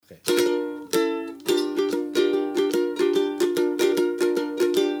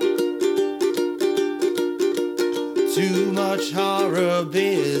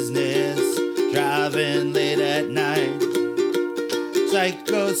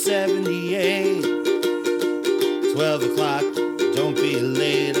episode 78. 12 o'clock, don't be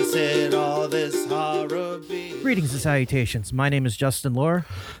late. I said all this horror be. Greetings and salutations. My name is Justin Lohr.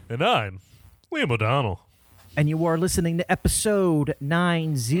 And I'm Liam O'Donnell. And you are listening to episode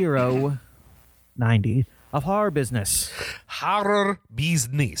 90 of Horror Business. Horror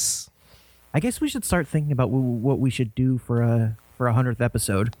business. I guess we should start thinking about what we should do for a 100th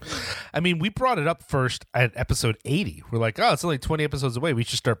episode. I mean, we brought it up first at episode 80. We're like, oh, it's only 20 episodes away. We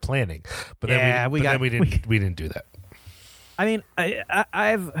should start planning. But then we didn't do that. I mean, I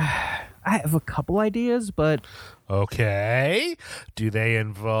have a couple ideas, but okay. Do they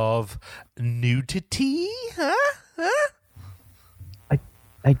involve nudity? Huh? I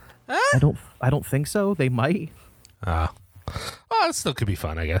don't think so. They might. Well, it still could be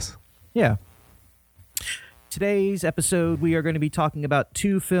fun, I guess. Yeah. Today's episode, we are going to be talking about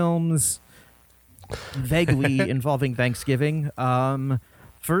two films vaguely involving Thanksgiving.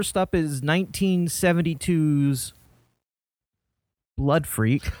 First up is 1972's Blood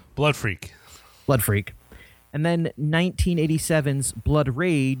Freak. And then 1987's Blood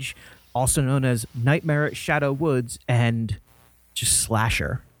Rage, also known as Nightmare at Shadow Woods and just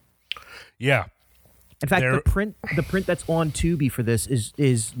Slasher. Yeah. In fact, the print that's on Tubi for this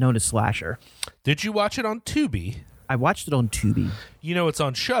is known as Slasher. Did you watch it on Tubi? I watched it on Tubi. You know it's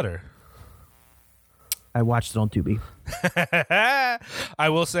on Shudder. I watched it on Tubi. I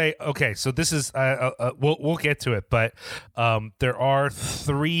will say, okay, so this is we'll get to it, but there are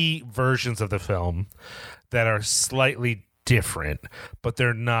three versions of the film that are slightly different, but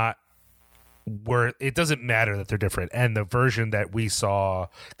they're not. Where it doesn't matter that they're different. And the version that we saw,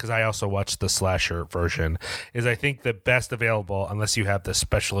 because I also watched the Slasher version, is I think the best available unless you have the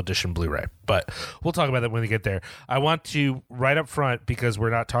special edition Blu-ray. But we'll talk about that when we get there. I want to, right up front, because we're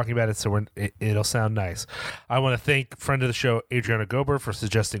not talking about it, so it'll sound nice. I want to thank friend of the show, Adriana Gober, for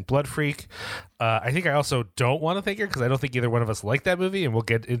suggesting Blood Freak. I think I also don't want to thank her because I don't think either one of us liked that movie, and we'll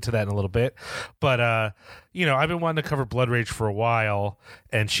get into that in a little bit. But, I've been wanting to cover Blood Rage for a while,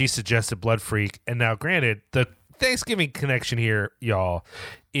 and she suggested Blood Freak. And now, granted, the Thanksgiving connection here, y'all,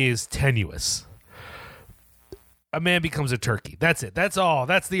 is tenuous. A man becomes a turkey. That's it. That's all.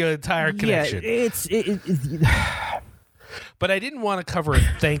 That's the entire connection. Yeah, But I didn't want to cover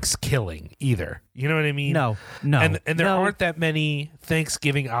Thanksgiving either. You know what I mean? No. And there aren't that many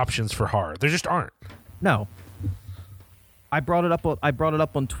Thanksgiving options for horror. There just aren't. No. I brought it up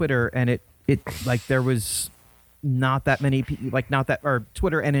on Twitter, and it like there was not that many people, or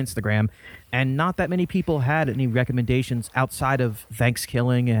Twitter and Instagram, and not that many people had any recommendations outside of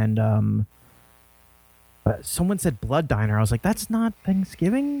Thanksgiving and someone said Blood Diner. I was like, that's not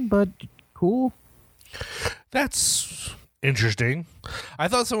Thanksgiving, but cool. That's interesting. I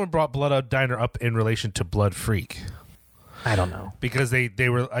thought someone brought Blood Diner up in relation to Blood Freak. I don't know, because they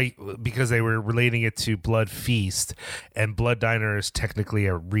were relating it to Blood Feast, and Blood Diner is technically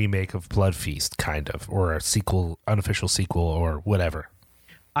a remake of Blood Feast, kind of, or a sequel, unofficial sequel, or whatever.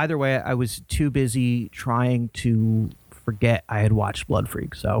 Either way, I was too busy trying to forget I had watched Blood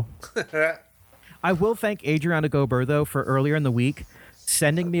Freak. So I will thank Adriana Gober though for earlier in the week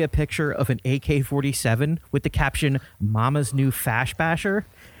sending me a picture of an AK-47 with the caption "Mama's New Fash Basher."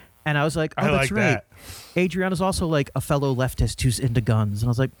 And I was like, oh, that's right. That. Adriana's also like a fellow leftist who's into guns. And I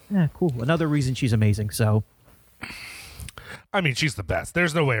was like, cool. Another reason she's amazing. So, I mean, she's the best.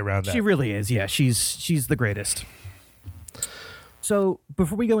 There's no way around that. She really is. Yeah, she's the greatest. So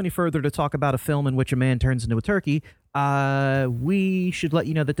before we go any further to talk about a film in which a man turns into a turkey, we should let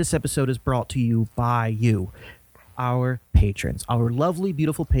you know that this episode is brought to you by you, our patrons, our lovely,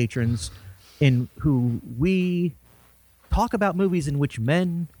 beautiful patrons, in who we talk about movies in which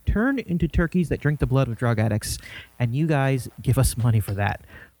men turn into turkeys that drink the blood of drug addicts, and you guys give us money for that.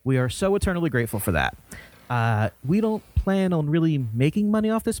 We are so eternally grateful for that. We don't plan on really making money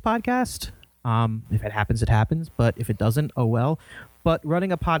off this podcast. If it happens, it happens. But if it doesn't, oh well. But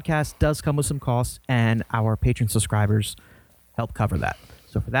running a podcast does come with some costs, and our patron subscribers help cover that.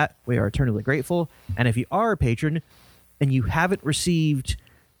 So for that, we are eternally grateful. And if you are a patron and you haven't received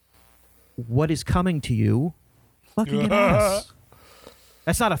what is coming to you, fucking an ass.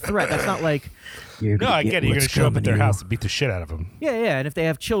 That's not a threat. That's not like no, I get it. You're going to show up at their house and beat the shit out of them. Yeah. And if they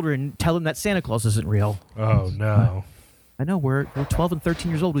have children, tell them that Santa Claus isn't real. Oh no! I know we're 12 and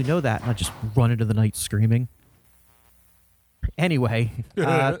 13 years old. We know that. Not just run into the night screaming. Anyway,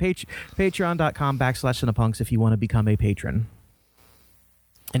 patreon.com/cinepunks if you want to become a patron.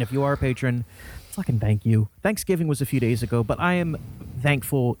 And if you are a patron, fucking thank you. Thanksgiving was a few days ago, but I am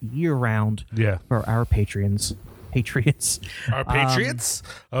thankful year-round for our Patriots. Our Patriots?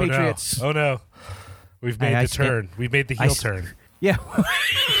 Patriots. No. Oh, no. We've made the turn. We've made the heel turn. Yeah.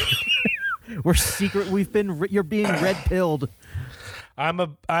 We're secret. You're being red pilled. I'm a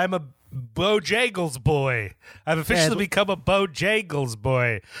Bojangles boy. I've officially become a Bojangles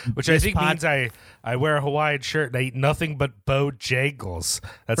boy, which I think means I wear a Hawaiian shirt and I eat nothing but Bojangles.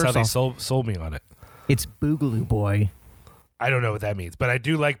 That's how they sold me on it. It's Boogaloo boy. I don't know what that means, but I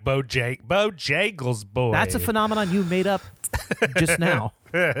do like Bojangles boy. That's a phenomenon you made up just now.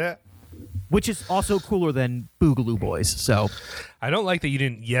 Which is also cooler than Boogaloo boys. So I don't like that you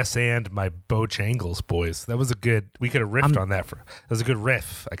didn't yes and my Bojangles boys. That was a good. We could have riffed on that. That was a good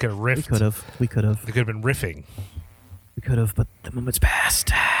riff. I could have riffed. We could have. It could have been riffing. We could have, but the moment's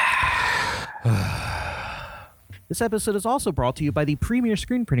passed. This episode is also brought to you by the premier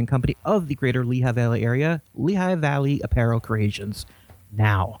screen printing company of the greater Lehigh Valley area, Lehigh Valley Apparel Creations.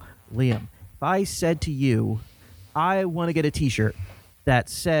 Now, Liam, if I said to you, I want to get a t-shirt that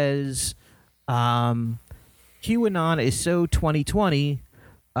says QAnon is so 2020,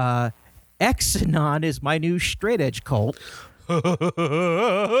 Xanon is my new straight edge cult.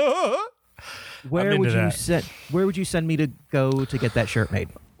 Where would you send me to go to get that shirt made?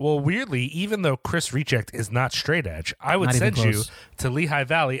 Well, weirdly, even though Chris Reject is not straight edge, I would Not even send you close. to Lehigh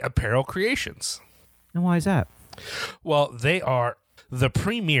Valley Apparel Creations. And why is that? Well, they are the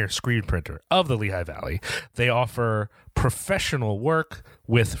premier screen printer of the Lehigh Valley. They offer professional work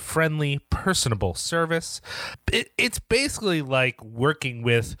with friendly, personable service. It's basically like working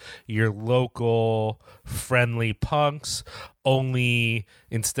with your local friendly punks, only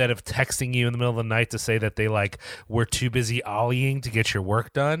instead of texting you in the middle of the night to say that they we're too busy ollieing to get your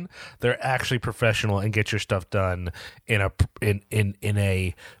work done, they're actually professional and get your stuff done in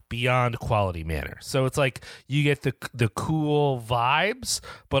a beyond quality manner. So it's like you get the cool vibes,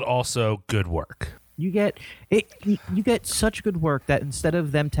 but also good work. You get such good work that instead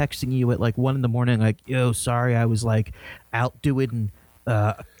of them texting you at 1 a.m, like, yo, sorry, I was out doing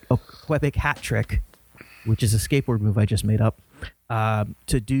a Quebec hat trick, which is a skateboard move I just made up,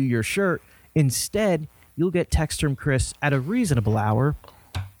 to do your shirt. Instead, you'll get text from Chris at a reasonable hour,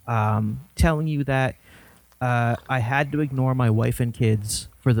 telling you that I had to ignore my wife and kids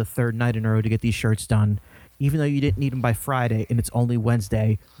for the third night in a row to get these shirts done, even though you didn't need them by Friday and it's only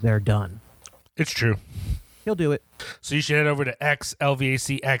Wednesday. They're done. It's true. He'll do it. So you should head over to lvacx.com.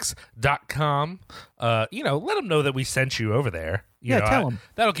 Let them know that we sent you over there. Tell them.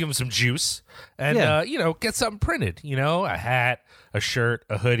 That'll give them some juice. And, get something printed. A hat, a shirt,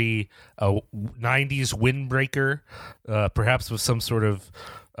 a hoodie, a 90s windbreaker, perhaps with some sort of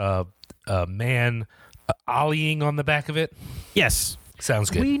man ollieing on the back of it. Yes. Sounds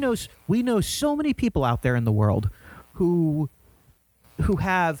good. We know so many people out there in the world who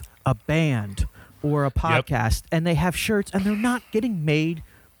have a band or a podcast, and they have shirts, and they're not getting made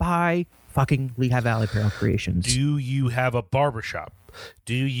by fucking Lehigh Valley Apparel Creations. Do you have a barbershop?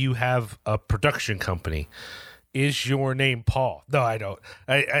 Do you have a production company? Is your name Paul? No, I don't.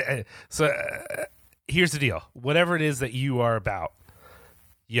 Here's the deal. Whatever it is that you are about,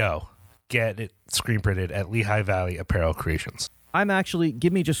 get it screen printed at Lehigh Valley Apparel Creations.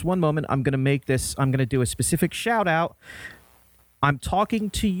 Give me just one moment. I'm going to do a specific shout out. I'm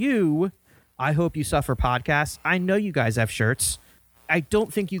talking to you. I Hope You Suffer podcast. I know you guys have shirts. I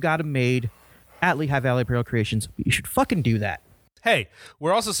don't think you got them made at Lehigh Valley Apparel Creations. But you should fucking do that. Hey,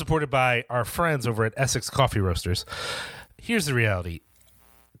 we're also supported by our friends over at Essex Coffee Roasters. Here's the reality.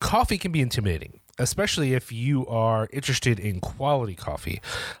 Coffee can be intimidating, especially if you are interested in quality coffee.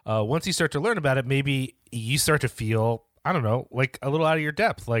 Once you start to learn about it, maybe you start to feel, I don't know, a little out of your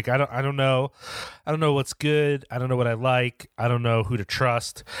depth. I don't know what's good. I don't know what I like. I don't know who to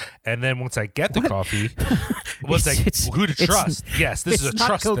trust. And then once I get the coffee, who to trust? Yes, this is a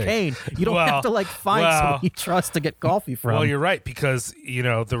trust cocaine. thing. You don't have to find someone you trust to get coffee from. Well, you're right, because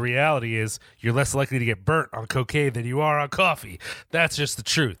the reality is you're less likely to get burnt on cocaine than you are on coffee. That's just the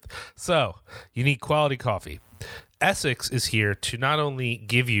truth. So you need quality coffee. Essex is here to not only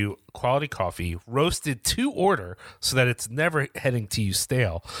give you quality coffee roasted to order so that it's never heading to you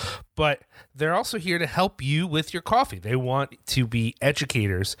stale, but they're also here to help you with your coffee. They want to be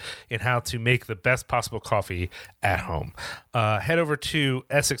educators in how to make the best possible coffee at home. Head over to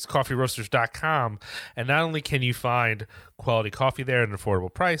EssexCoffeeRoasters.com, and not only can you find quality coffee there at an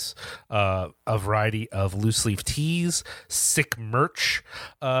affordable price, a variety of loose leaf teas, sick merch.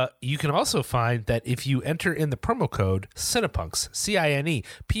 You can also find that if you enter in the promo code Cinepunx,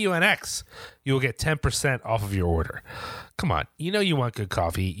 CINEPUNX, you'll get 10% off of your order. Come on, you want good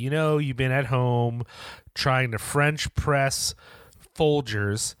coffee. You've been at home trying to French press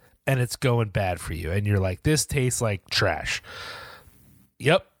Folgers, and it's going bad for you, and you're like, this tastes like trash.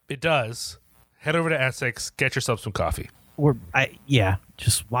 Yep, it does. Head over to Essex, get yourself some coffee.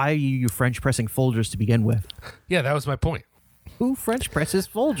 just why are you French pressing Folgers to begin with? Yeah, that was my point. Who French presses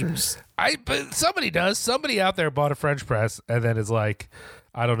Folgers? But somebody does. Somebody out there bought a French press and then is like,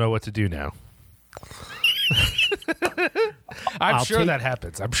 I don't know what to do now. I'm sure that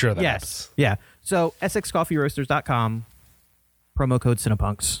happens. I'm sure that happens. Yeah. So EssexCoffeeRoasters.com, promo code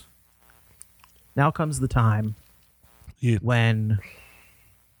Cinepunks. Now comes the time when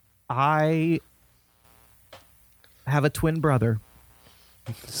I have a twin brother.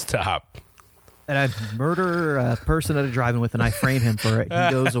 Stop. And I murder a person that I'm driving with, and I frame him for it. He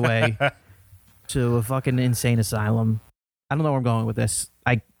goes away to a fucking insane asylum. I don't know where I'm going with this.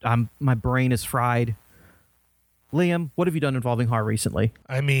 My brain is fried. Liam, what have you done involving horror recently?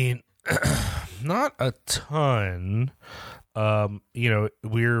 I mean, not a ton.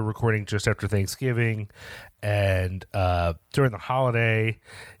 We're recording just after Thanksgiving, and during the holiday,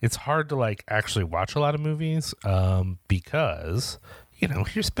 it's hard to like actually watch a lot of movies because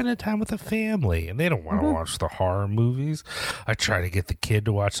you're spending time with the family and they don't want to watch the horror movies. I try to get the kid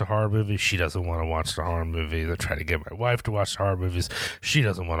to watch the horror movies. She doesn't want to watch the horror movies. I try to get my wife to watch the horror movies. She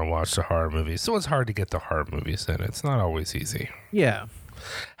doesn't want to watch the horror movies. So it's hard to get the horror movies in. It's not always easy. Yeah.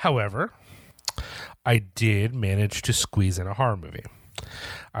 However, I did manage to squeeze in a horror movie.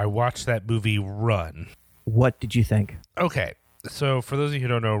 I watched that movie Run. What did you think? Okay. So for those of you who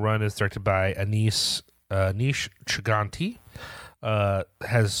don't know, Run is directed by Anish Chaganty.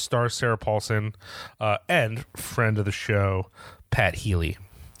 Has stars Sarah Paulson and friend of the show Pat Healy.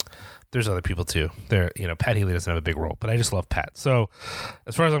 There's other people too. Pat Healy doesn't have a big role, but I just love Pat. So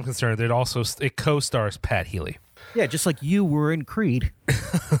as far as I'm concerned, it co-stars Pat Healy. Yeah, just like you were in Creed.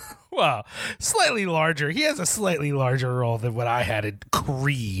 Well, slightly larger. He has a slightly larger role than what I had in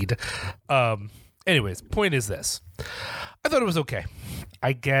Creed. Anyways, point is this. I thought it was okay.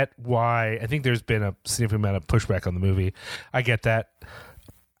 I get why. I think there's been a significant amount of pushback on the movie. I get that.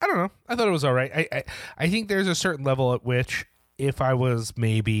 I don't know. I thought it was all right. I think there's a certain level at which if I was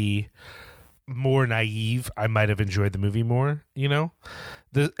maybe more naive, I might have enjoyed the movie more,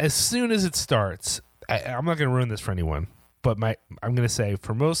 As soon as it starts, I'm not going to ruin this for anyone, but I'm going to say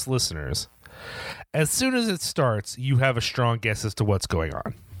for most listeners, as soon as it starts, you have a strong guess as to what's going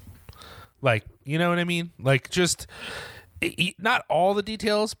on. Like, you know what I mean? Like, just not all the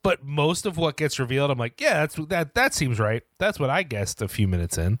details, but most of what gets revealed, I'm like, yeah, that seems right. That's what I guessed a few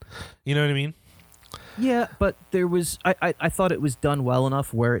minutes in. You know what I mean? Yeah, but there was I thought it was done well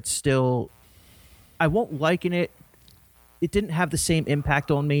enough where it's still, I won't liken it. It didn't have the same impact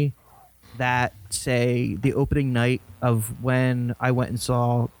on me that, say, the opening night of when I went and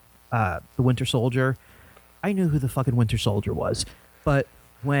saw The Winter Soldier. I knew who the fucking Winter Soldier was, but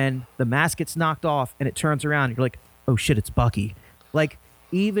when the mask gets knocked off and it turns around, you're like, oh shit, it's Bucky. Like,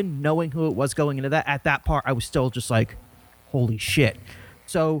 even knowing who it was going into that, at that part, I was still just like, holy shit.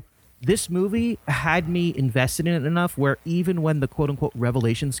 So this movie had me invested in it enough where even when the quote unquote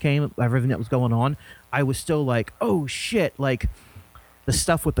revelations came of everything that was going on, I was still like, oh shit. Like, the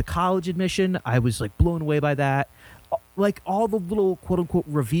stuff with the college admission, I was like blown away by that. Like, all the little quote unquote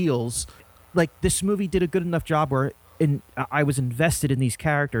reveals, like, this movie did a good enough job where I was invested in these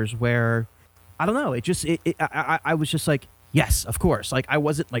characters where, I don't know, I was just like, yes, of course. Like, I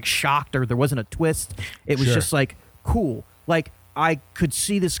wasn't like shocked or there wasn't a twist. It was just like, cool. Like, I could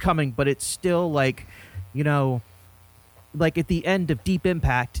see this coming, but it's still like, like at the end of Deep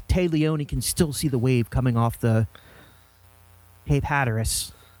Impact, Tay Leone can still see the wave coming off the Cape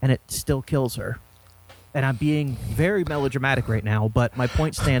Hatteras and it still kills her. And I'm being very melodramatic right now, but my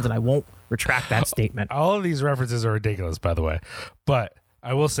point stands and I won't retract that statement. All of these references are ridiculous, by the way. But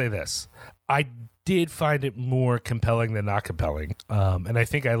I will say this. I did find it more compelling than not compelling. And I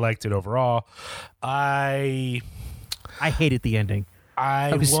think I liked it overall. I hated the ending.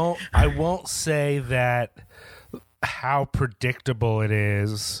 I won't say that how predictable it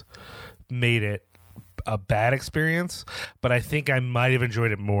is made it a bad experience, but I think I might have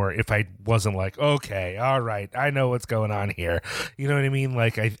enjoyed it more if I wasn't like, okay, all right, I know what's going on here. You know what I mean?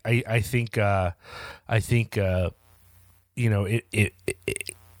 Like, I think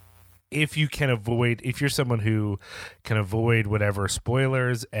if you can avoid, if you're someone who can avoid whatever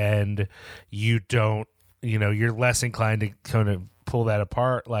spoilers and you don't, you're less inclined to kind of pull that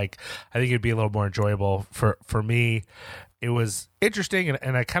apart. Like, I think it'd be a little more enjoyable for me. It was interesting,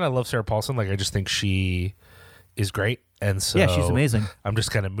 and I kind of love Sarah Paulson. Like, I just think she is great, and so yeah, she's amazing. I'm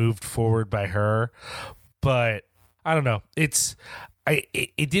just kind of moved forward by her, but I don't know. It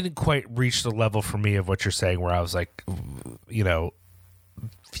didn't quite reach the level for me of what you're saying, where I was like,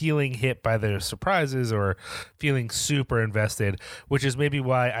 feeling hit by the surprises or feeling super invested, which is maybe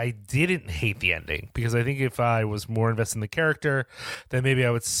why I didn't hate the ending, because I think if I was more invested in the character, then maybe I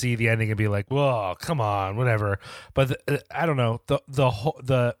would see the ending and be like, whoa, come on, whatever. But I don't know,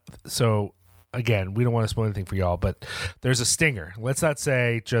 so again, we don't want to spoil anything for y'all, but there's a stinger. Let's not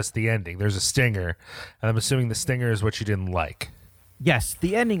say just the ending. There's a stinger, and I'm assuming the stinger is what you didn't like. Yes,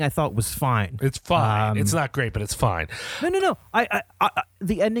 the ending I thought was fine. It's fine. It's not great, but it's fine. No. I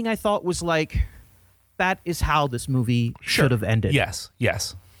the ending I thought was like, that is how this movie should have ended. Yes.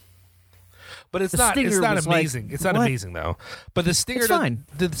 But it's The not. It's stinger not was amazing. like, It's not what? amazing though. But the stinger, It's fine.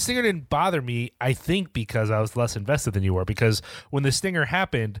 The stinger didn't bother me. I think because I was less invested than you were. Because when the stinger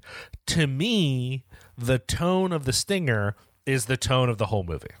happened, to me, the tone of the stinger is the tone of the whole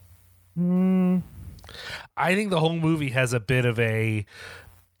movie. I think the whole movie has a bit of a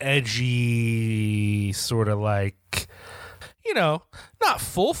edgy sort of like, not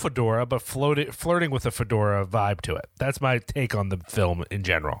full fedora, but flirting with a fedora vibe to it. That's my take on the film in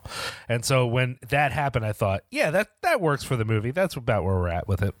general. And so when that happened, I thought, yeah, that works for the movie. That's about where we're at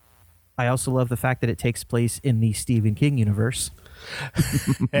with it. I also love the fact that it takes place in the Stephen King universe.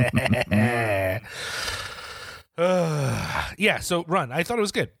 Yeah, so Run. I thought it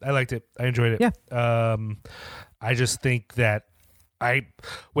was good. I liked it. I enjoyed it. Yeah. I just think that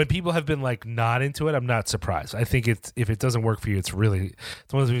when people have been like not into it, I'm not surprised. I think if it doesn't work for you, it's one of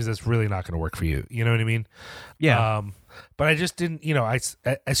those movies that's really not going to work for you. You know what I mean? Yeah. But I just didn't.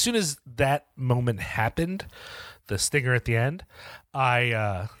 As soon as that moment happened, the stinger at the end,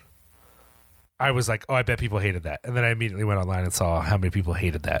 I was like, oh, I bet people hated that. And then I immediately went online and saw how many people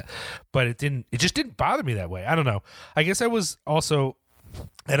hated that. But it just didn't bother me that way. I don't know. I guess I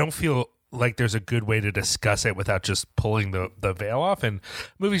don't feel like there's a good way to discuss it without just pulling the veil off. And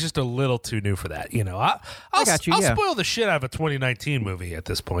the movie's just a little too new for that. I'll spoil the shit out of a 2019 movie at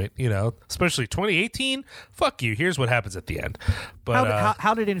this point, especially 2018. Fuck you. Here's what happens at the end. But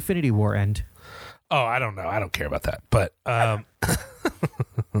how did Infinity War end? Oh, I don't know. I don't care about that. But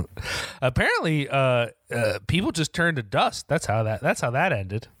apparently, people just turned to dust. That's how that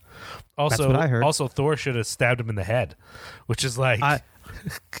ended. Also, That's what I heard. Also, Thor should have stabbed him in the head, which is like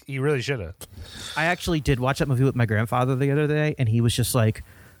he really should have. I actually did watch that movie with my grandfather the other day, and he was just like,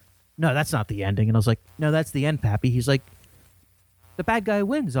 "No, that's not the ending." And I was like, "No, that's the end, Pappy." He's like, "The bad guy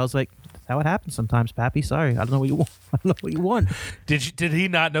wins." I was like, "That's how it happens sometimes, Pappy. Sorry, I don't know what you want. I don't know what you want." Did he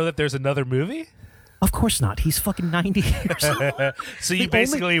not know that there's another movie? Of course not. He's fucking 90 years old. So you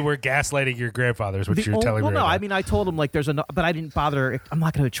basically were gaslighting your grandfather, is what you're telling me. Well, right no, now. I mean, I told him like there's but I didn't bother. I'm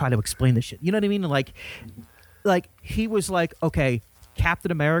not going to try to explain this shit. You know what I mean? Like he was like, okay,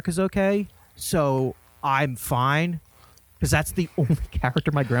 Captain America's okay, so I'm fine. Because that's the only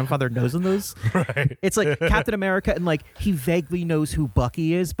character my grandfather knows in those. Right. It's like Captain America, and like he vaguely knows who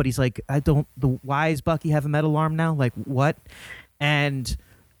Bucky is, but he's like, why is Bucky have a metal arm now? Like what? And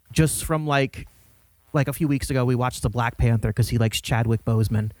just from like a few weeks ago, we watched the Black Panther because he likes Chadwick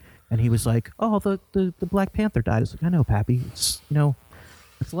Boseman, and he was like, "Oh, the Black Panther died." I was like, "I know, Pappy. It's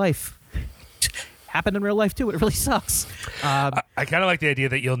it's life. Happened in real life too. It really sucks." I kind of like the idea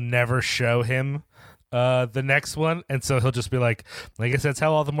that you'll never show him the next one, and so he'll just be like I guess that's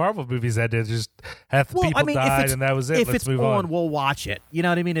how all the Marvel movies ended. Just half the people died, and that was it. Let's move on. We'll watch it. You know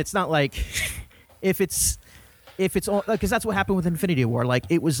what I mean? It's not like if it's on, because that's what happened with Infinity War. Like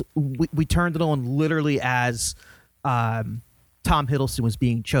it was, we turned it on literally as Tom Hiddleston was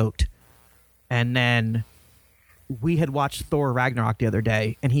being choked, and then we had watched Thor Ragnarok the other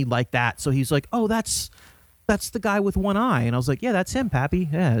day, and he liked that, so he's like, "Oh, that's the guy with one eye," and I was like, "Yeah, that's him, Pappy."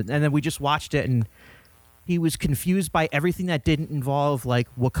 Yeah, and then we just watched it, and he was confused by everything that didn't involve like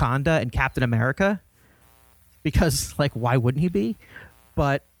Wakanda and Captain America, because like why wouldn't he be?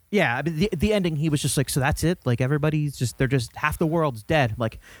 But yeah, I mean, the ending, he was just like, so that's it? Like, they're just, half the world's dead. I'm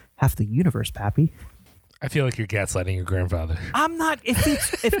like, half the universe, Pappy. I feel like you're gaslighting your grandfather. I'm not. If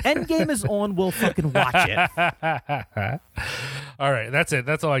Endgame is on, we'll fucking watch it. All right, that's it.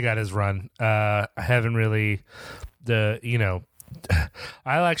 That's all I got is Run. I haven't really, I'll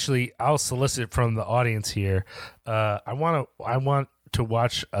solicit from the audience here. I want to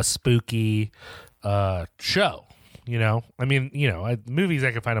watch a spooky show. I mean, movies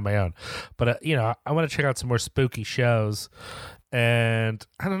I can find on my own, but I want to check out some more spooky shows, and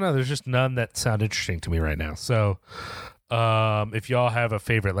I don't know, there's just none that sound interesting to me right now. So, if y'all have a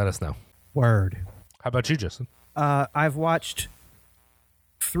favorite, let us know. Word. How about you, Justin? I've watched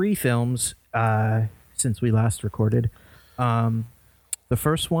 3 films since we last recorded. The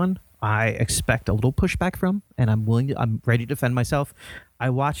first one I expect a little pushback from, and I'm ready to defend myself. I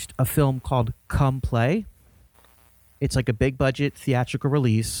watched a film called Come Play. It's like a big budget theatrical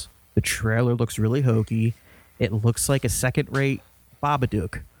release. The trailer looks really hokey. It looks like a second-rate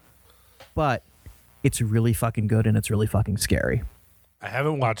Babadook, but it's really fucking good and it's really fucking scary. I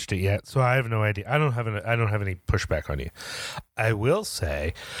haven't watched it yet, so I have no idea. I don't have any pushback on you. I will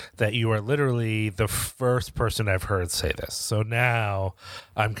say that you are literally the first person I've heard say this. So now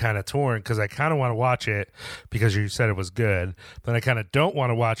I'm kind of torn because I kind of want to watch it because you said it was good, but I kind of don't want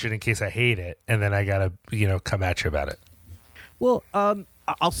to watch it in case I hate it, and then I gotta come at you about it. Well,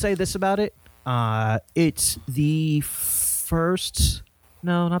 I'll say this about it. It's the first,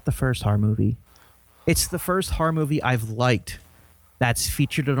 no, not the first horror movie. It's the first horror movie I've liked that's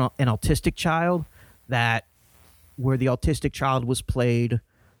featured an autistic child, where the autistic child was played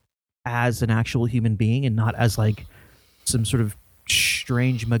as an actual human being and not as like some sort of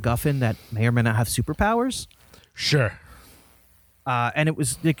strange MacGuffin that may or may not have superpowers. Sure. And it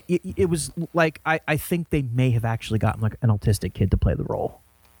was like it was like I think they may have actually gotten like an autistic kid to play the role,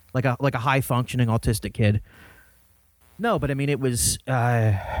 like a high functioning autistic kid. No, but I mean it was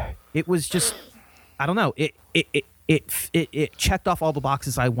just, I don't know, it checked off all the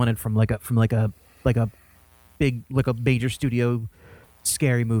boxes I wanted from a big, like a major studio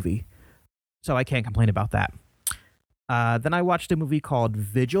scary movie. So I can't complain about that. Then I watched a movie called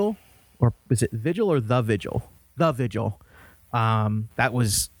Vigil, or is it Vigil or The Vigil? The Vigil. That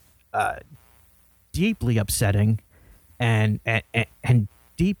was deeply upsetting and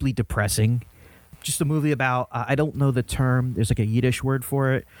deeply depressing. Just a movie about, I don't know the term, there's like a Yiddish word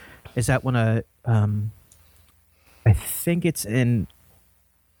for it. Is that when I think it's in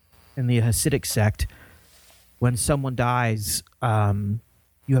the Hasidic sect, when someone dies,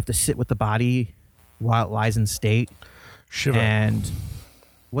 you have to sit with the body while it lies in state. Shiva. And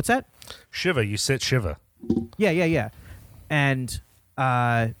what's that? Shiva. You sit Shiva. Yeah. And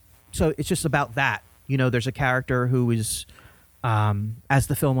so it's just about that. There's a character who is, as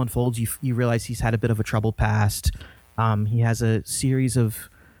the film unfolds, you realize he's had a bit of a troubled past. He has a series of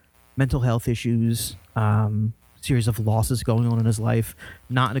mental health issues, series of losses going on in his life,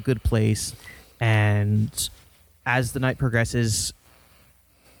 not in a good place. And as the night progresses,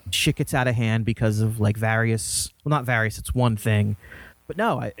 shit gets out of hand because of like not various, it's one thing. But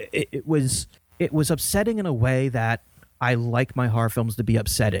no, it was upsetting in a way that I like my horror films to be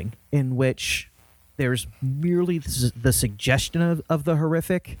upsetting, in which there's merely the suggestion of the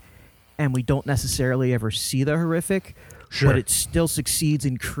horrific, and we don't necessarily ever see the horrific. Sure. But it still succeeds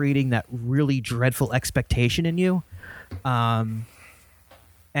in creating that really dreadful expectation in you. And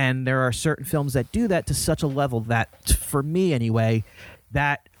there are certain films that do that to such a level that, for me anyway,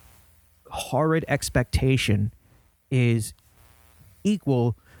 that horrid expectation is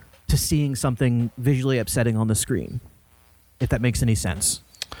equal to seeing something visually upsetting on the screen, if that makes any sense.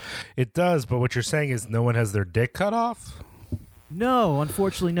 It does, but what you're saying is no one has their dick cut off? No,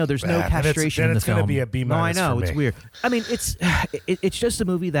 unfortunately, no. There's no castration in the film. Then it's going to be a B-. No, I know, it's weird. I mean, it's just a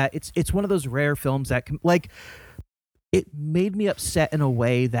movie that it's one of those rare films that like it made me upset in a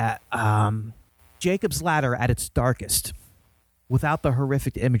way that Jacob's Ladder at its darkest, without the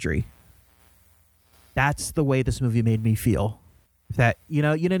horrific imagery. That's the way this movie made me feel. That you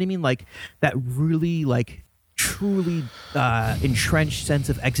know what I mean? Like that really like truly entrenched sense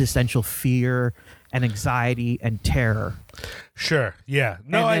of existential fear and anxiety and terror. Sure. Yeah.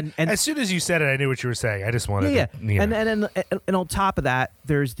 No. And as soon as you said it, I knew what you were saying. I just wanted. Yeah. To, And on top of that,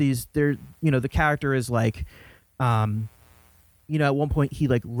 there's the character is like, at one point he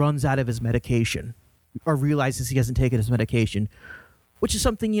like runs out of his medication, or realizes he hasn't taken his medication, which is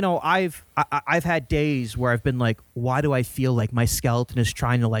something I've had days where I've been like, why do I feel like my skeleton is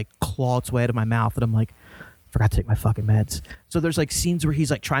trying to like claw its way out of my mouth, and I'm like, forgot to take my fucking meds. So there's like scenes where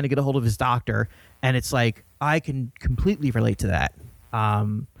he's like trying to get a hold of his doctor, and it's like I can completely relate to that.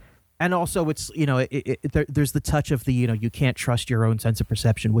 And also it's there's the touch of the you can't trust your own sense of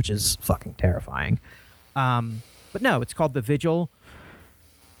perception, which is fucking terrifying. But no, it's called The Vigil.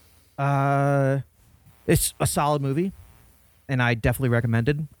 It's a solid movie, and I definitely recommend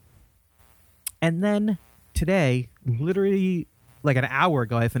it. And then today, literally like an hour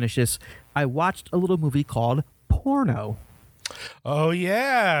ago, I finished this. I watched a little movie called Porno. Oh,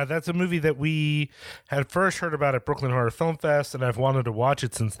 yeah. That's a movie that we had first heard about at Brooklyn Horror Film Fest, and I've wanted to watch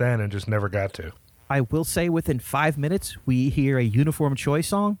it since then and just never got to. I will say within 5 minutes, we hear a Uniform Choice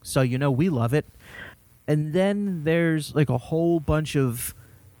song, so we love it. And then there's like a whole bunch of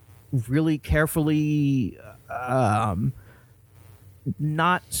really carefully,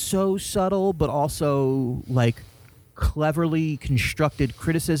 not so subtle, but also like cleverly constructed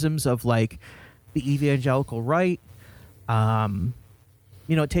criticisms of like the evangelical right.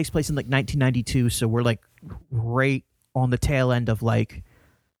 It takes place in like 1992, so we're like right on the tail end of like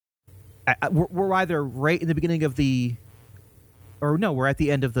we're either right in the beginning of the, or no, we're at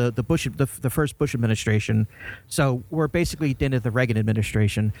the end of the Bush, the first Bush administration. So we're basically at the end of the Reagan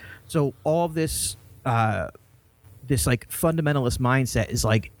administration. So all of this this like fundamentalist mindset is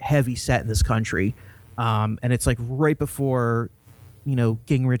like heavy set in this country, and it's like right before, you know,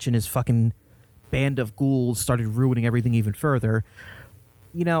 Gingrich and his fucking band of ghouls started ruining everything even further.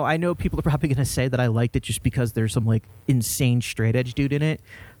 You know, I know people are probably going to say that I liked it just because there's some like insane straight edge dude in it.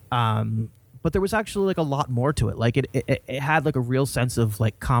 But there was actually like a lot more to it. Like it had like a real sense of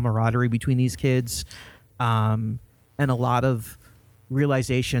like camaraderie between these kids, and a lot of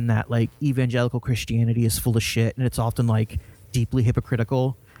realization that like evangelical Christianity is full of shit, and it's often like deeply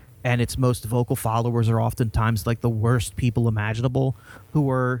hypocritical, and its most vocal followers are oftentimes like the worst people imaginable, who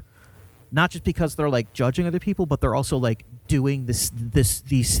are not just because they're like judging other people, but they're also like doing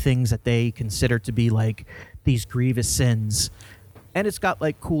these things that they consider to be like these grievous sins. And it's got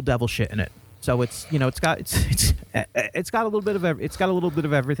like cool devil shit in it. So it's, you know, it's got a little bit of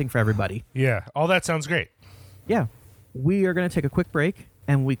everything for everybody. Yeah, all that sounds great. Yeah. We are going to take a quick break,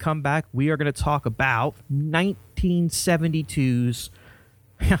 and when we come back, we are going to talk about 1972's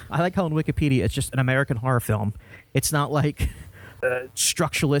I like how in Wikipedia it's just an American horror film. It's not like a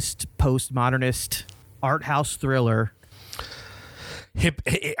structuralist, postmodernist, art house thriller.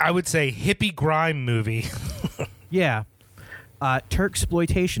 I would say hippie grime movie. Yeah.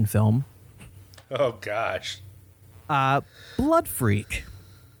 Turksploitation film. Oh, gosh. Blood Freak.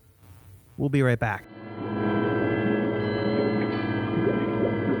 We'll be right back.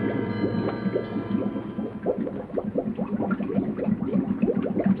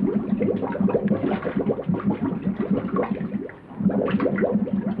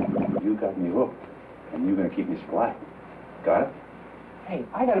 You got me hooked, and you're going to keep me supplied. Got it? Hey,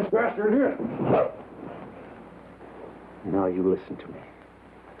 I got a bastard here. Now you listen to me.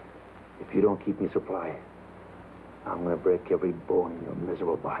 If you don't keep me supplied, I'm going to break every bone in your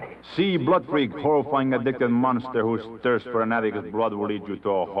miserable body. See Blood Freak, horrifying addicted monster whose thirst for an addict's blood will lead you to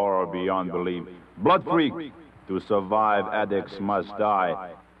a horror beyond belief. Blood Freak, to survive, addicts must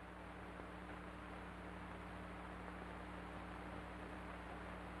die.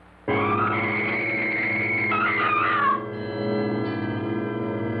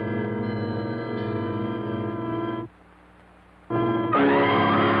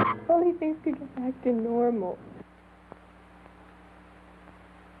 Only things could get back to normal.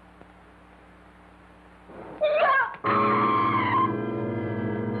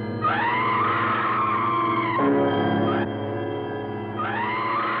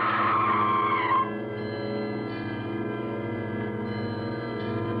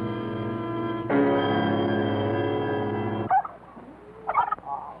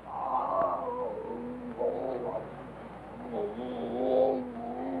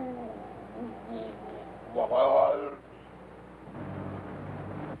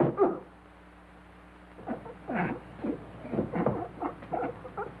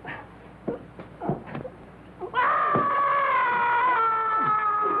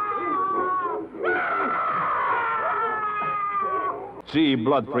 See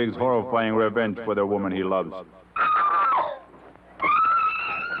Blood Freak's horrifying revenge for the woman he loves.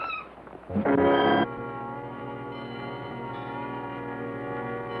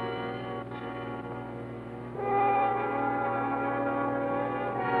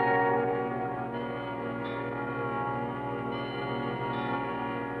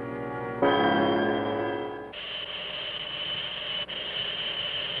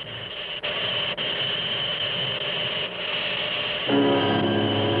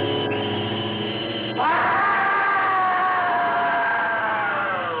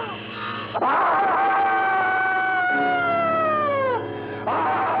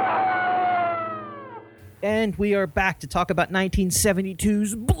 And we are back to talk about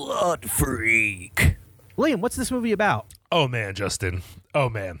 1972's Blood Freak. Liam, what's this movie about? Oh, man, Justin. Oh,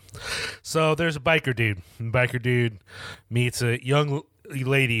 man. So there's a biker dude. And biker dude meets a young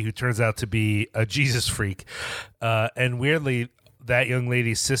lady who turns out to be a Jesus freak. And weirdly, that young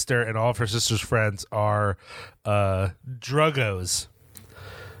lady's sister and all of her sister's friends are druggos,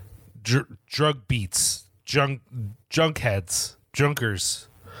 drug beats, junk heads, junkers.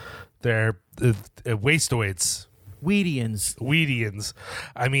 They're wastoids. Weedians.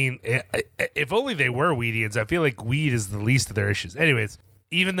 I mean, if only they were Weedians. I feel like weed is the least of their issues. Anyways,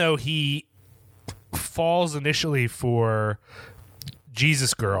 even though he falls initially for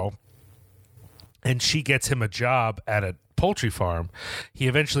Jesus Girl and she gets him a job at a poultry farm, he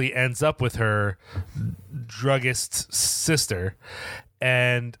eventually ends up with her druggist sister.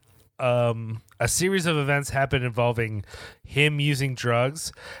 And a series of events happen involving him using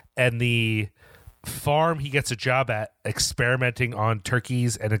drugs and the farm he gets a job at experimenting on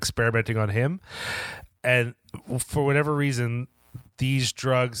turkeys and experimenting on him. And for whatever reason, these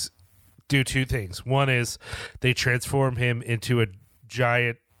drugs do two things. One is they transform him into a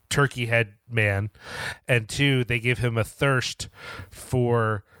giant turkey head man, and two, they give him a thirst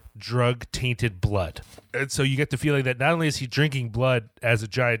for drug tainted blood. And so you get the feeling that not only is he drinking blood as a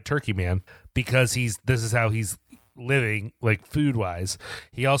giant turkey man because this is how he's living, like food wise,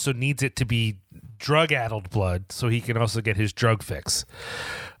 he also needs it to be drug addled blood so he can also get his drug fix.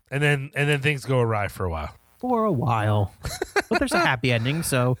 And then things go awry for a while. But there's a happy ending,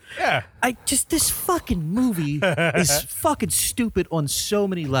 so Yeah. This fucking movie is fucking stupid on so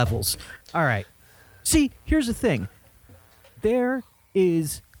many levels. All right. See, here's the thing.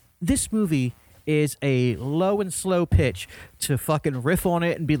 This movie is a low and slow pitch to fucking riff on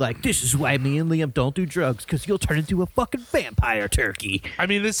it and be like, this is why me and Liam don't do drugs, because you'll turn into a fucking vampire turkey. I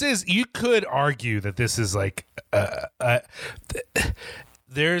mean, you could argue that this is like,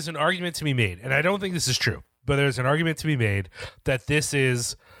 there's an argument to be made, and I don't think this is true, but there's an argument to be made that this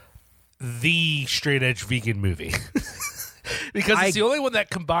is the straight edge vegan movie. Because it's the only one that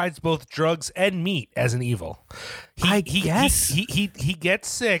combines both drugs and meat as an evil. I guess he gets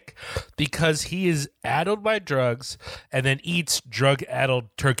sick because he is addled by drugs and then eats drug addled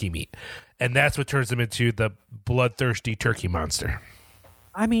turkey meat, and that's what turns him into the bloodthirsty turkey monster.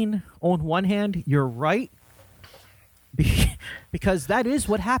 I mean, on one hand, you're right, because that is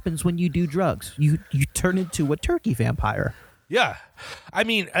what happens when you do drugs. You turn into a turkey vampire. Yeah, I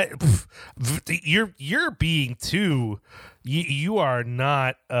mean, you're being too. You are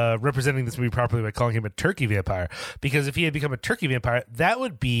not representing this movie properly by calling him a turkey vampire, because if he had become a turkey vampire, that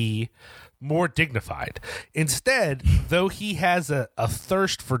would be more dignified. Instead, though he has a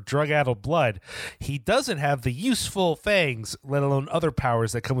thirst for drug-addled blood, he doesn't have the useful fangs, let alone other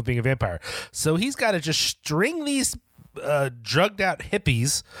powers that come with being a vampire. So he's got to just string these drugged out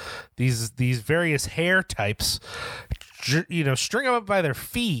hippies, these various hair types, string them up by their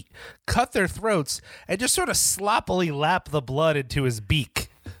feet, cut their throats, and just sort of sloppily lap the blood into his beak.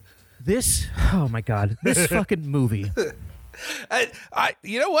 Oh my God, this fucking movie. I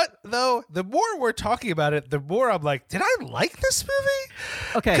you know what though? The more we're talking about it, the more I'm like, did I like this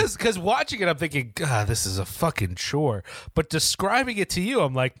movie? Okay, because watching it, I'm thinking, God, this is a fucking chore. But describing it to you,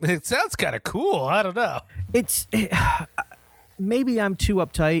 I'm like, it sounds kind of cool. I don't know. Maybe I'm too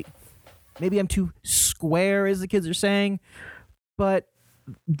uptight. Maybe I'm too square, as the kids are saying. But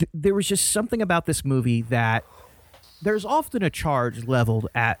there was just something about this movie that there's often a charge leveled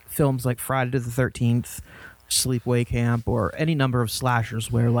at films like Friday the 13th, Sleepaway Camp, or any number of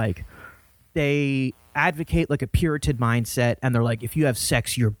slashers where like they advocate like a Puritan mindset, and they're like, if you have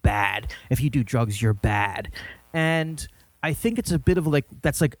sex, you're bad. If you do drugs, you're bad. And I think it's a bit of like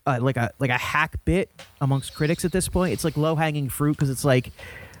that's like a hack bit amongst critics at this point. It's like low hanging fruit because it's like,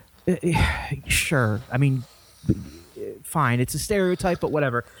 sure, I mean, fine, it's a stereotype, but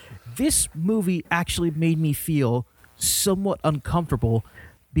whatever. This movie actually made me feel somewhat uncomfortable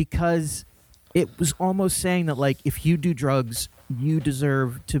because it was almost saying that like if you do drugs, you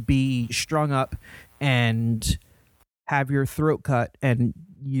deserve to be strung up and have your throat cut, and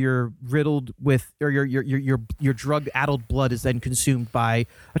you're riddled with, or your drug addled blood is then consumed by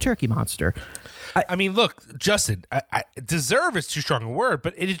a turkey monster. I mean, look, Justin, I deserve is too strong a word,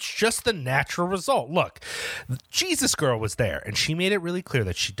 but it's just the natural result. Look, Jesus Girl was there, and she made it really clear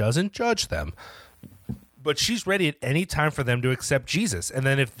that she doesn't judge them, but she's ready at any time for them to accept Jesus. And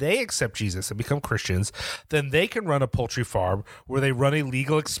then if they accept Jesus and become Christians, then they can run a poultry farm where they run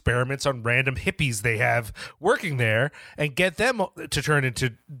illegal experiments on random hippies they have working there and get them to turn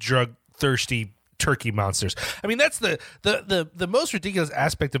into drug-thirsty turkey monsters. I mean, that's the most ridiculous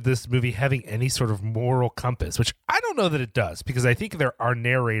aspect of this movie having any sort of moral compass, which I don't know that it does, because I think our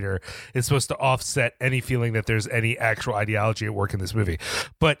narrator is supposed to offset any feeling that there's any actual ideology at work in this movie.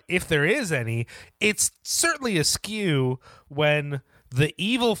 But if there is any, it's certainly askew when the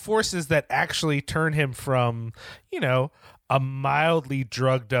evil forces that actually turn him from, a mildly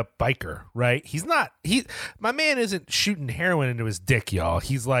drugged up biker, right? My man isn't shooting heroin into his dick, y'all.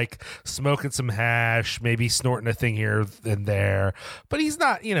 He's like smoking some hash, maybe snorting a thing here and there, but he's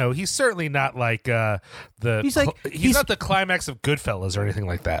not, he's certainly not like he's not the climax of Goodfellas or anything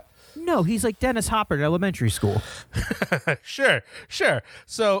like that. No, he's like Dennis Hopper at elementary school. Sure.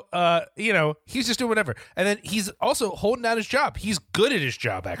 So, he's just doing whatever. And then he's also holding down his job. He's good at his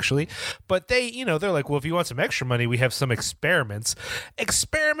job, actually. But they're like, well, if you want some extra money, we have some experiments.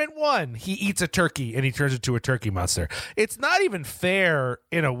 Experiment 1, he eats a turkey and he turns into a turkey monster. It's not even fair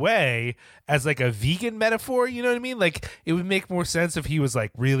in a way as like a vegan metaphor, you know what I mean? Like, it would make more sense if he was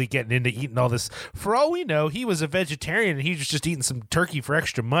like really getting into eating all this. For all we know, he was a vegetarian and he was just eating some turkey for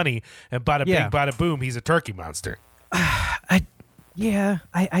extra money, and bada bing, bada boom, he's a turkey monster. I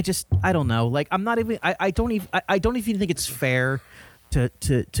don't know. Like, I'm not even. I don't even think it's fair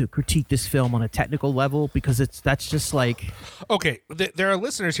to critique this film on a technical level, because that's just like. Okay, there are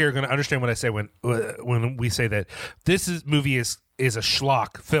listeners here who are going to understand what I say when we say that this movie is a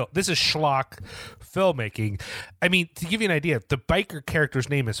schlock film. This is schlock filmmaking. I mean, to give you an idea, the biker character's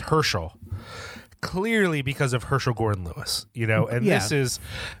name is Herschel. Clearly because of Herschel Gordon Lewis, and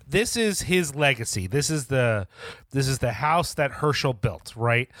this is his legacy. This is the house that Herschel built,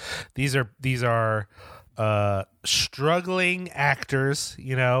 right? These are struggling actors.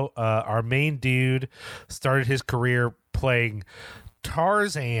 Our main dude started his career playing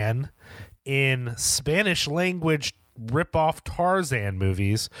Tarzan in Spanish language rip-off Tarzan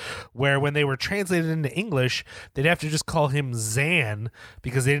movies, where when they were translated into English, they'd have to just call him Zan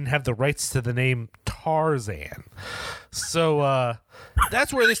because they didn't have the rights to the name Tarzan. So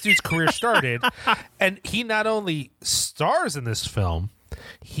that's where this dude's career started. And he not only stars in this film,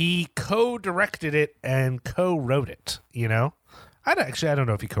 he co-directed it and co-wrote it, I don't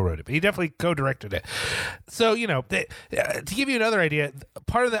know if he co-wrote it, but he definitely co-directed it. So, to give you another idea,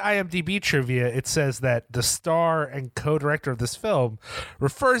 part of the IMDb trivia, it says that the star and co-director of this film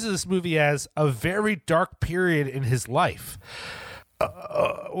refers to this movie as a very dark period in his life.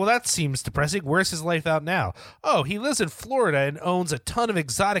 Well, that seems depressing. Where's his life out now? Oh, he lives in Florida and owns a ton of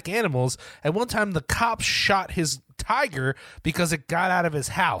exotic animals. At one time, the cops shot his tiger because it got out of his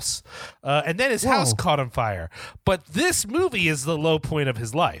house. And then his house caught on fire. But this movie is the low point of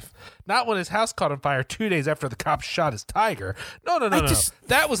his life. Not when his house caught on fire 2 days after the cops shot his tiger. No.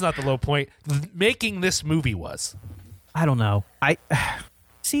 That was not the low point. Making this movie was. I don't know.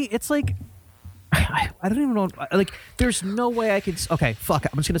 See, it's like... I don't even know. Like, there's no way I can. Okay, fuck.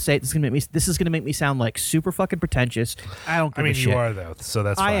 I'm just gonna say it. This is gonna make me sound like super fucking pretentious. I don't give a shit. You are though, so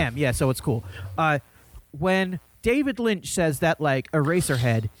that's fine. I am. Yeah, so it's cool. When David Lynch says that like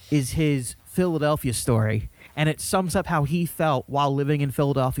Eraserhead is his Philadelphia story, and it sums up how he felt while living in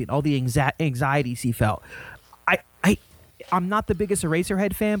Philadelphia and all the anxieties he felt. I'm not the biggest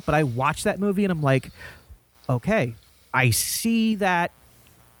Eraserhead fan, but I watched that movie and I'm like, okay, I see that.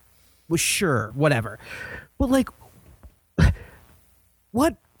 Was sure, whatever. But like,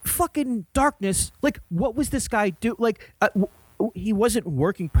 what fucking darkness? Like, what was this guy do? Like, he wasn't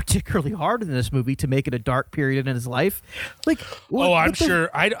working particularly hard in this movie to make it a dark period in his life. Like, I'm sure.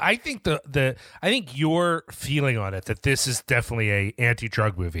 I think I think your feeling on it that this is definitely a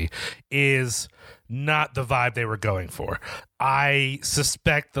anti-drug movie is not the vibe they were going for. I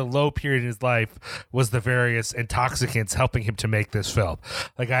suspect the low period in his life was the various intoxicants helping him to make this film.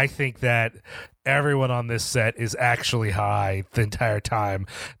 Like, I think that everyone on this set is actually high the entire time,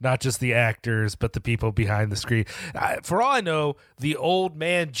 not just the actors, but the people behind the screen. For all I know, the old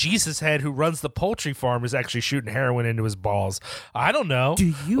man Jesus head who runs the poultry farm is actually shooting heroin into his balls. I don't know.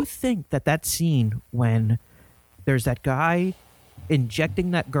 Do you think that scene when there's that guy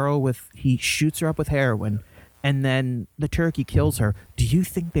injecting that girl he shoots her up with heroin and then the turkey kills her, do you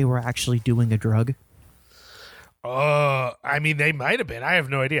think they were actually doing a drug? I mean, they might have been. I have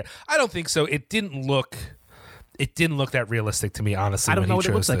no idea. I don't think so. It didn't look that realistic to me, honestly. I don't know what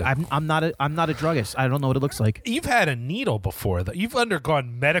it looks like. I'm not a druggist. I don't know what it looks like. You've had a needle before. You've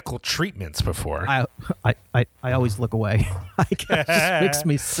undergone medical treatments before. I always look away. It just makes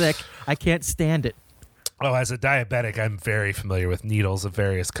me sick. I can't stand it. Oh, as a diabetic, I'm very familiar with needles of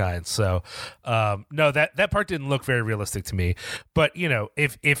various kinds. So, no, that part didn't look very realistic to me. But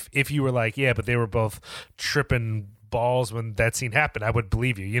if you were like, yeah, but they were both tripping balls when that scene happened, I would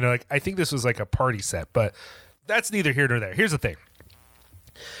believe you. Like, I think this was like a party set, but that's neither here nor there. Here's the thing: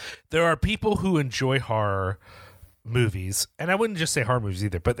 there are people who enjoy horror movies, and I wouldn't just say horror movies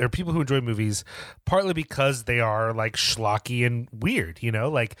either, but there are people who enjoy movies partly because they are like schlocky and weird,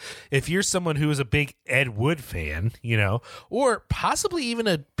 like if you're someone who is a big Ed Wood fan, or possibly even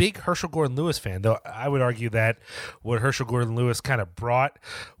a big Herschel Gordon Lewis fan, though I would argue that what Herschel Gordon Lewis kind of brought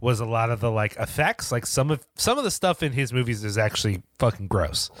was a lot of the like effects. Like some of the stuff in his movies is actually fucking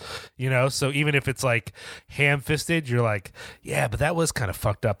gross, so even if it's like ham-fisted, you're like, yeah, but that was kind of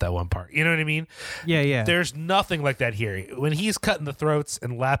fucked up, that one part, you know what I mean? Yeah. There's nothing like like that here. When he's cutting the throats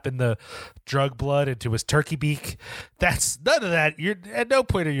and lapping the drug blood into his turkey beak, that's none of that. You're at no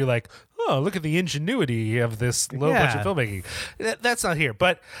point are you like, oh, look at the ingenuity of this low budget filmmaking. That's not here.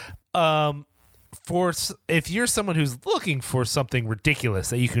 But if you're someone who's looking for something ridiculous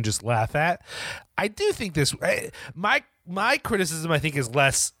that you can just laugh at, I do think this. My criticism, I think, is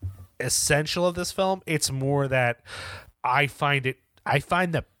less essential of this film. It's more that I find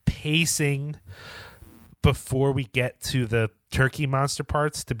the pacing before we get to the turkey monster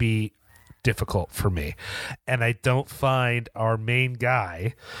parts to be difficult for me, and I don't find our main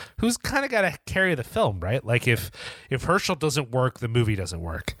guy, who's kind of got to carry the film, right? Like if Herschel doesn't work, the movie doesn't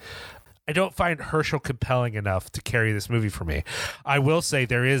work. I don't find Herschel compelling enough to carry this movie for me. I will say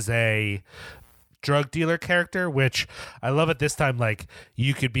there is a drug dealer character, which I love at this time. Like,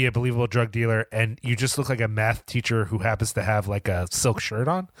 you could be a believable drug dealer and you just look like a math teacher who happens to have like a silk shirt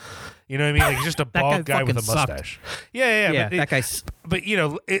on. You know what I mean? Like, he's just a bald guy with a mustache. Yeah. But that guy's. But you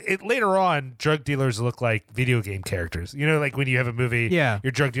know, it later on, drug dealers look like video game characters. You know, like when you have a movie,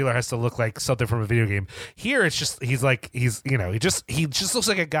 your drug dealer has to look like something from a video game. Here, it's just he just looks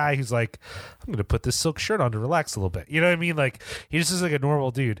like a guy who's like, I'm gonna put this silk shirt on to relax a little bit. You know what I mean? Like, he just looks like a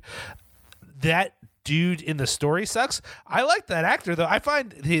normal dude. That dude in the story sucks. I like that actor though. I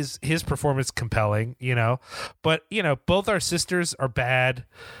find his performance compelling, you know. But, you know, both our sisters are bad.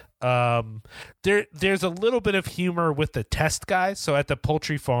 There's a little bit of humor with the test guy. So at the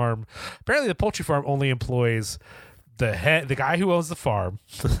poultry farm, apparently the poultry farm only employs the guy who owns the farm,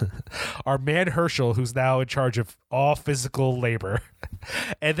 our man Herschel, who's now in charge of all physical labor,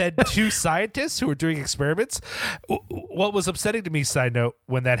 and then two scientists who are doing experiments. What was upsetting to me, side note,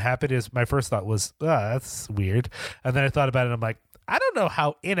 when that happened is my first thought was, that's weird. And then I thought about it and I'm like, I don't know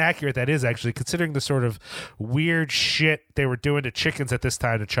how inaccurate that is, actually, considering the sort of weird shit they were doing to chickens at this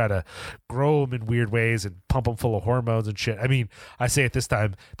time to try to grow them in weird ways and pump them full of hormones and shit. I mean, I say at this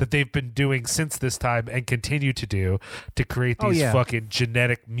time that they've been doing since this time and continue to do to create these fucking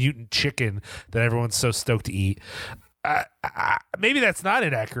genetic mutant chicken that everyone's so stoked to eat. Maybe that's not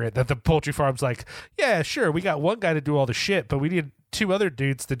inaccurate, that the poultry farm's like, yeah, sure, we got one guy to do all the shit, but we need two other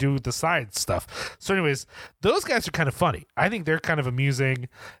dudes to do the science stuff. So anyways, those guys are kind of funny. I think they're kind of amusing,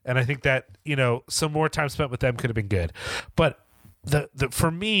 and I think that, you know, some more time spent with them could have been good. But the for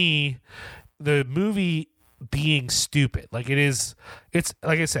me, the movie being stupid, like it's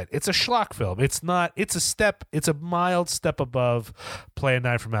like I said, it's a schlock film. It's a mild step above Plan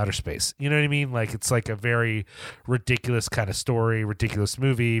 9 from Outer Space. You know what I mean? Like, it's like a very ridiculous kind of story, ridiculous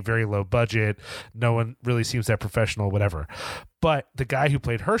movie, very low budget. No one really seems that professional, whatever. But the guy who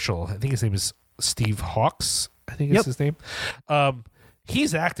played Herschel, I think his name is Steve Hawkes, I think is his name.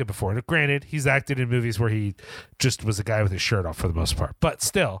 He's acted before. And granted, he's acted in movies where he just was a guy with his shirt off for the most part. But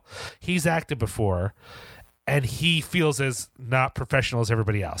still, he's acted before. And he feels as not professional as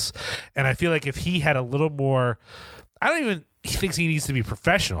everybody else. And I feel like if he had a little more, he thinks he needs to be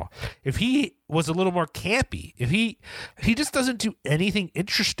professional. If he was a little more campy, if he just doesn't do anything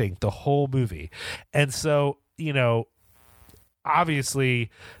interesting the whole movie. And so, you know,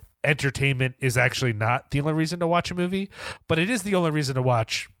 obviously entertainment is actually not the only reason to watch a movie, but it is the only reason to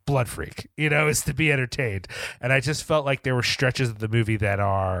watch Blood Freak, you know, is to be entertained. And I just felt like there were stretches of the movie that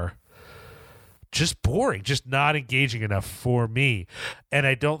are just boring, just not engaging enough for me. And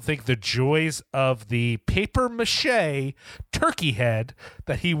I don't think the joys of the paper mache turkey head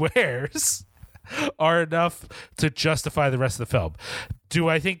that he wears are enough to justify the rest of the film. Do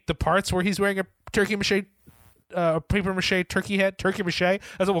I think the parts where he's wearing a paper mache turkey head, turkey mache,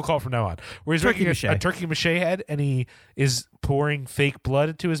 that's what we'll call it from now on, where he's wearing a turkey mache head and he is pouring fake blood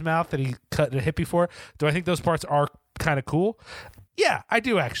into his mouth that he cut a hip before, do I think those parts are kind of cool? Yeah, I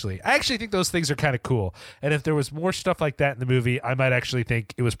do actually. I actually think those things are kind of cool. And if there was more stuff like that in the movie, I might actually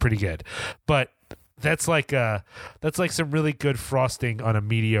think it was pretty good. But that's like some really good frosting on a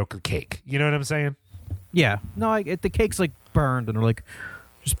mediocre cake. You know what I'm saying? Yeah. No, the cake's like burned, and they're like,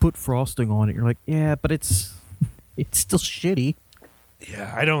 just put frosting on it. You're like, yeah, but it's still shitty.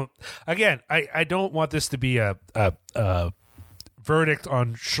 Yeah, I don't want this to be a verdict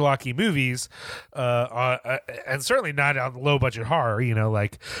on schlocky movies, and certainly not on low budget horror. You know,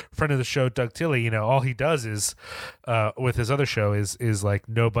 like friend of the show Doug Tilley, you know, all he does is with his other show is like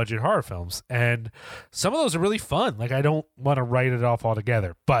no budget horror films, and some of those are really fun. Like, I don't want to write it off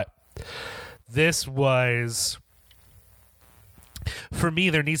altogether, but this was, for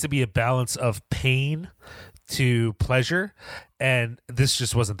me, there needs to be a balance of pain to pleasure, and this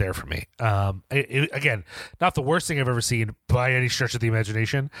just wasn't there for me. Again, not the worst thing I've ever seen by any stretch of the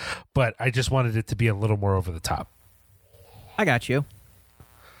imagination, but I just wanted it to be a little more over the top. I got you.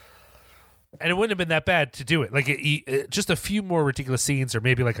 And it wouldn't have been that bad to do it. Like just a few more ridiculous scenes, or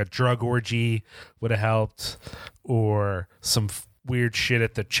maybe like a drug orgy would have helped, or some weird shit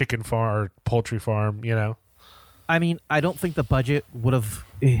at the chicken farm or poultry farm. I mean, I don't think the budget would have.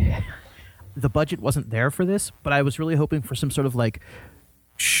 The budget wasn't there for this, but I was really hoping for some sort of like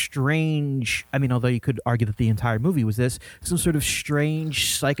strange. I mean, although you could argue that the entire movie was this, some sort of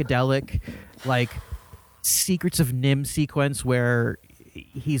strange psychedelic, like Secrets of NIMH sequence where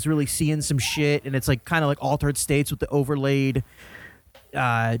he's really seeing some shit, and it's like kind of like altered states with the overlaid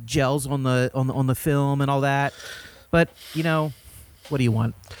gels on the film and all that. But what do you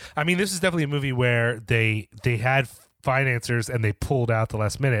want? I mean, this is definitely a movie where they had financiers and they pulled out the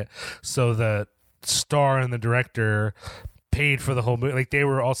last minute, so the star and the director paid for the whole movie. Like, they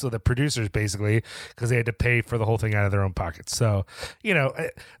were also the producers basically, because they had to pay for the whole thing out of their own pockets. So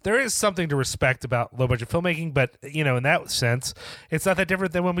there is something to respect about low budget filmmaking, but in that sense it's not that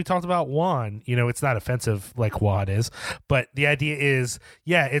different than when we talked about Juan. It's not offensive like Juan is, but the idea is,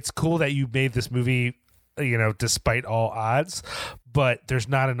 yeah, it's cool that you made this movie despite all odds, but there's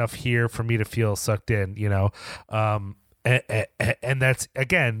not enough here for me to feel sucked in, and that's,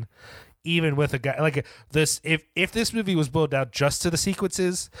 again, even with a guy like this, if this movie was boiled down just to the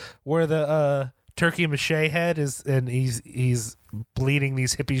sequences where the turkey mache head is and he's bleeding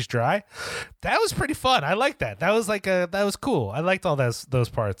these hippies dry, that was pretty fun. I like that. That was cool. I liked all those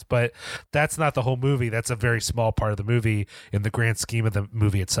parts, but that's not the whole movie. That's a very small part of the movie in the grand scheme of the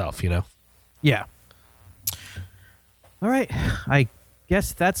movie itself. Yeah. All right. I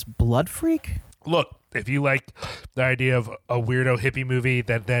guess that's Blood Freak. Look, if you like the idea of a weirdo hippie movie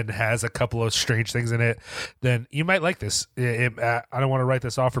that then has a couple of strange things in it, then you might like this. I don't want to write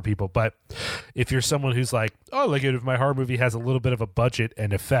this off for people, but if you're someone who's like, oh, like if my horror movie has a little bit of a budget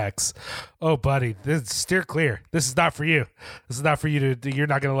and effects, oh, buddy, steer clear. This is not for you. This is not for you to. You're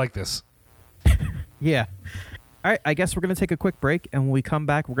not going to like this. Yeah. All right. I guess we're going to take a quick break, and when we come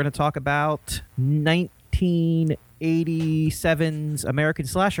back, we're going to talk about 1987's American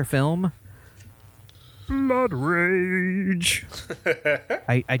slasher film, Blood Rage.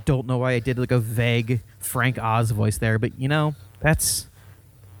 I don't know why I did like a vague Frank Oz voice there, but that's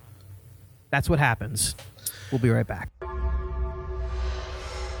what happens. We'll be right back.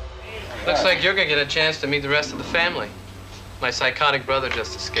 Looks like you're gonna get a chance to meet the rest of the family. My psychotic brother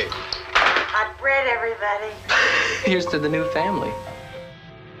just escaped. Hot bread, everybody. Here's to the new family.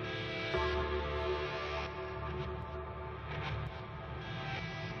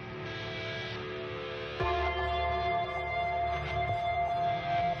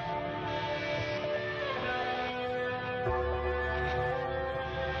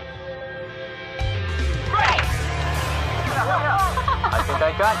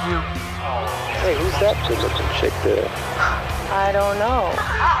 I got you. Hey, who's that good-looking chick there? I don't know.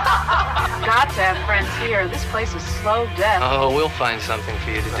 Got to have friends here. This place is slow death. Oh, we'll find something for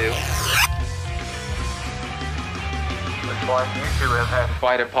you to do. Looks like you two have had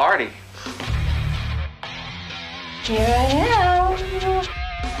Quite a party. Here I am.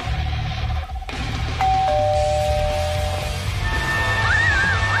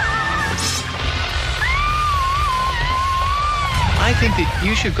 I think that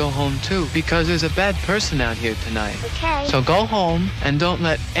you should go home too, because there's a bad person out here tonight. Okay. So go home and don't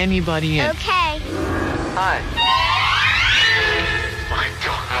let anybody in. Okay. Hi. My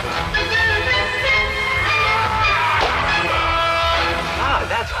God. Ah,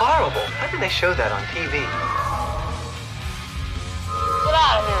 that's horrible. How did they show that on TV? Get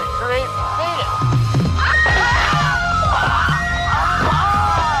out of here, creep. Beat it.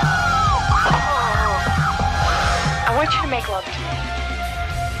 I want you to make love to me.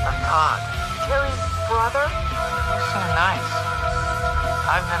 I'm Todd. Terry's brother? You're so nice.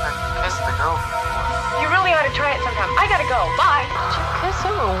 I've never kissed a girl before. You really ought to try it sometime. I gotta go. Bye. Did you kiss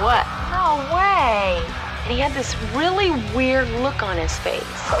him or what? No way. And he had this really weird look on his face.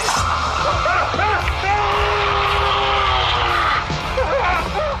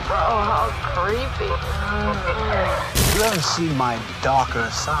 Oh, how creepy. You haven't seen my darker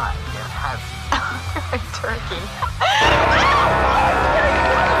side yet, have you? Turkey.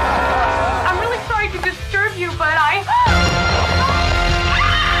 I'm really sorry to disturb you, but Operator,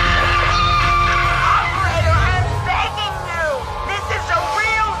 I'm begging you. This is a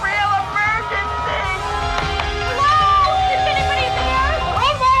real emergency. No! Is anybody there?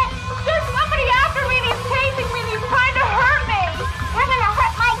 There's somebody after me and he's chasing me and he's trying to hurt me. You're gonna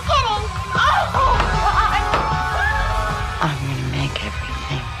hurt my kitty. Oh! I'm gonna make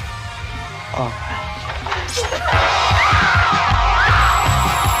everything all right.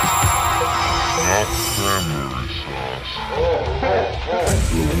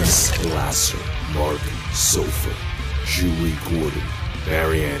 Julie Gordon,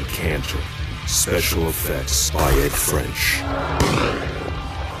 Marianne Cantor. Special effects by Ed French.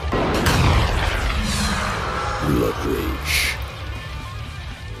 Blood Rage.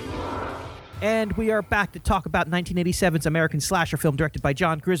 And we are back to talk about 1987's American slasher film directed by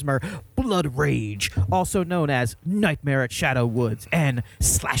John Grismer, Blood Rage, also known as Nightmare at Shadow Woods and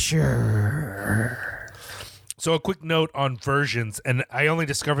Slasher. So a quick note on versions, and I only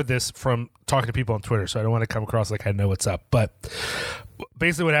discovered this from talking to people on Twitter, so I don't want to come across like I know what's up. But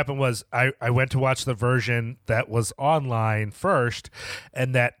basically what happened was I went to watch the version that was online first,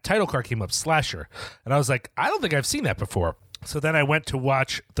 and that title card came up, Slasher. And I was like, I don't think I've seen that before. So then I went to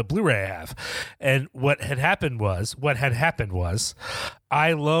watch the Blu-ray I have. And what had happened was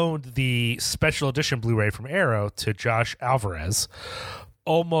I loaned the special edition Blu-ray from Arrow to Josh Alvarez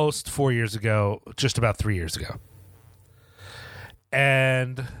almost 4 years ago, just about 3 years ago.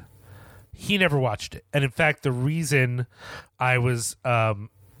 And he never watched it. And in fact, the reason I was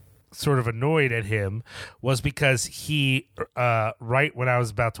sort of annoyed at him was because he, right when I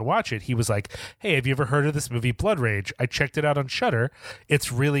was about to watch it, he was like, hey, have you ever heard of this movie Blood Rage? I checked it out on Shudder.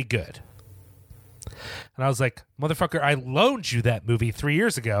 It's really good. And I was like, motherfucker, I loaned you that movie 3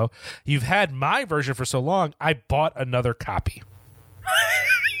 years ago. You've had my version for so long, I bought another copy.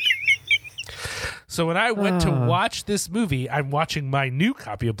 So when I went to watch this movie, I'm watching my new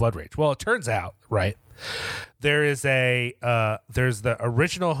copy of Blood Rage. Well, it turns out, right, there's the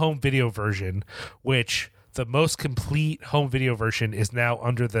original home video version, which the most complete home video version is now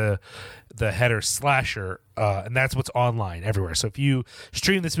under the header Slasher, and that's what's online everywhere. So if you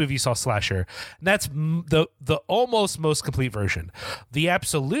stream this movie, you saw Slasher, and that's the almost most complete version. The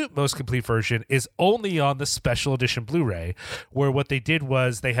absolute most complete version is only on the special edition Blu-ray, where what they did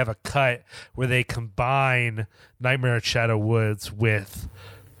was they have a cut where they combine Nightmare at Shadow Woods with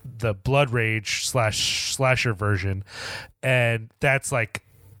the Blood Rage slasher version, and that's like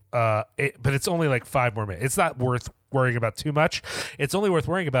but it's only like 5 more minutes. It's not worth worrying about too much. It's only worth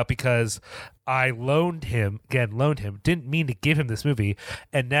worrying about because I loaned him, didn't mean to give him this movie,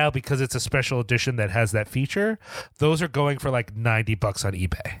 and now because it's a special edition that has that feature, those are going for like $90 on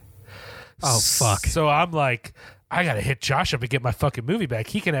eBay. Oh fuck. So I'm like, I gotta hit Josh up and get my fucking movie back.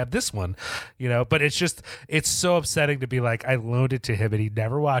 He can have this one, but it's so upsetting to be like, I loaned it to him and he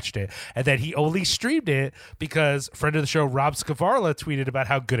never watched it, and then he only streamed it because friend of the show Rob Scavarla tweeted about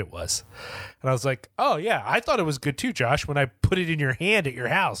how good it was. And I was like, oh yeah, I thought it was good too, Josh, when I put it in your hand at your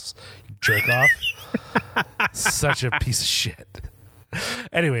house, you jerk off. Such a piece of shit.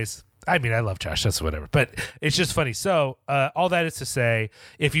 Anyways, I mean, I love Josh, that's whatever, but it's just funny. So all that is to say,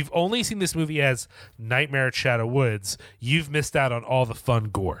 if you've only seen this movie as Nightmare at Shadow Woods, you've missed out on all the fun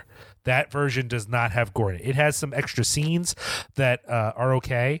gore. That version does not have gore in it. It has some extra scenes that are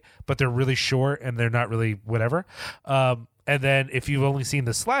okay, but they're really short and they're not really whatever. And then if you've only seen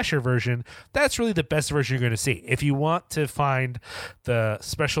the slasher version, that's really the best version you're going to see. If you want to find the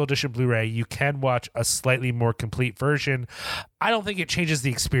special edition Blu-ray, you can watch a slightly more complete version. I don't think it changes the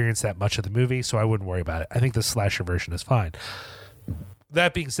experience that much of the movie, so I wouldn't worry about it. I think the slasher version is fine.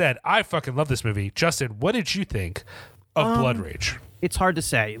 That being said, I fucking love this movie. Justin, what did you think of Blood Rage? It's hard to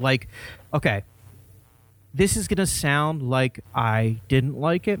say. Like, okay, this is going to sound like I didn't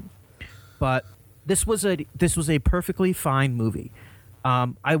like it, but This was a perfectly fine movie.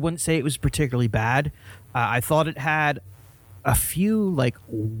 I wouldn't say it was particularly bad. I thought it had a few like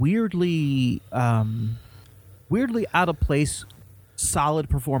weirdly out of place, solid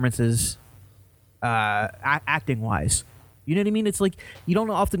performances, acting wise. You know what I mean? It's like you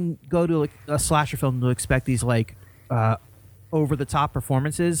don't often go to like a slasher film to expect these like over the top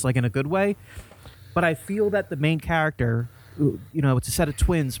performances, like in a good way. But I feel that the main character, it's a set of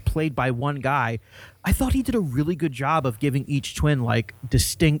twins played by one guy. I thought he did a really good job of giving each twin like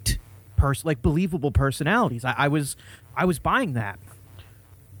distinct, believable personalities. I was buying that.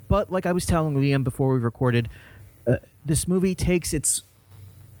 But like I was telling Liam before we recorded, this movie takes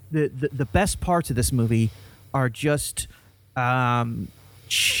the best parts of this movie are just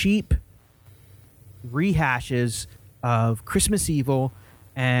cheap rehashes of Christmas Evil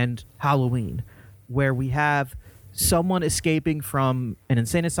and Halloween, where we have someone escaping from an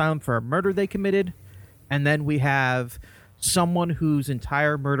insane asylum for a murder they committed, and then we have someone whose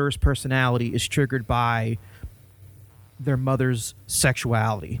entire murderous personality is triggered by their mother's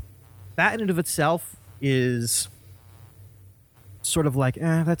sexuality. That in and of itself is sort of like,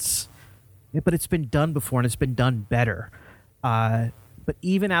 but it's been done before and it's been done better. But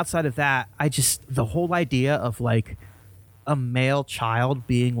even outside of that, the whole idea of like a male child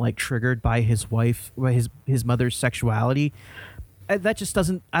being like triggered by his wife, his mother's sexuality, that just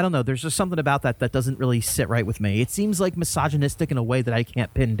doesn't, I don't know, there's just something about that doesn't really sit right with me. It seems like misogynistic in a way that I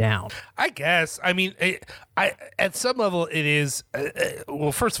can't pin down. I guess. I mean, I at some level it is.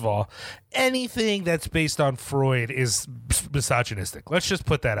 Well, first of all, anything that's based on Freud is misogynistic. Let's just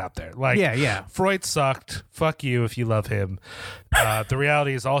put that out there. Like, yeah. Freud sucked. Fuck you if you love him. The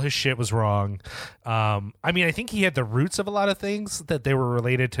reality is all his shit was wrong. I mean, I think he had the roots of a lot of things that they were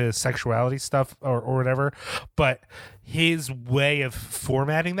related to sexuality stuff or whatever, but his way of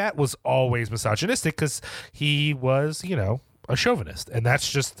formatting that was always misogynistic because he was, you know, a chauvinist, and that's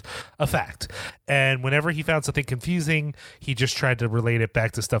just a fact. And whenever he found something confusing, he just tried to relate it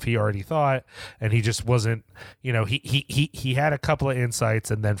back to stuff he already thought, and he just wasn't, you know, he had a couple of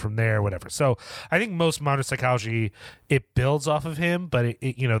insights, and then from there, whatever. So I think most modern psychology, it builds off of him, but it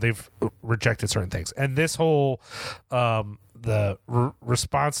you know, they've rejected certain things. And this whole the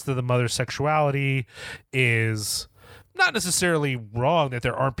response to the mother's sexuality is not necessarily wrong, that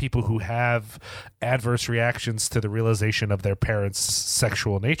there aren't people who have adverse reactions to the realization of their parents'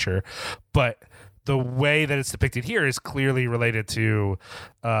 sexual nature, but the way that it's depicted here is clearly related to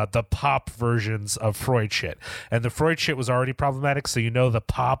the pop versions of Freud shit. And the Freud shit was already problematic, so you know the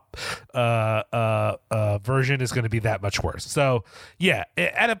pop version is going to be that much worse. So, yeah,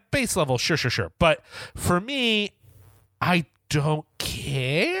 at a base level, sure. But for me, I don't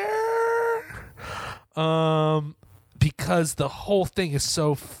care. Because the whole thing is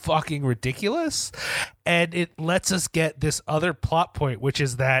so fucking ridiculous, and it lets us get this other plot point, which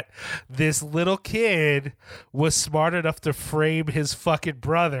is that this little kid was smart enough to frame his fucking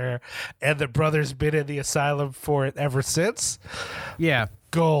brother, and the brother's been in the asylum for it ever since. Yeah.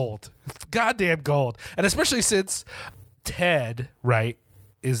 Gold. Goddamn gold. And especially since Ted, right,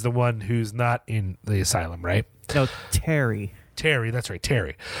 is the one who's not in the asylum, right? No, Terry. That's right,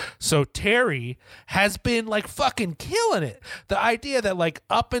 Terry. So Terry has been like fucking killing it. The idea that like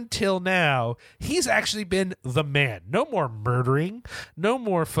up until now, he's actually been the man. No more murdering, no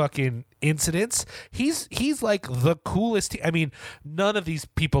more fucking incidents. He's like the coolest. I mean, none of these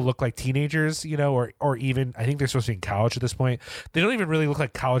people look like teenagers, you know, or even, I think they're supposed to be in college at this point. They don't even really look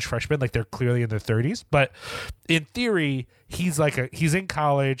like college freshmen. Like they're clearly in their 30s. But in theory, he's in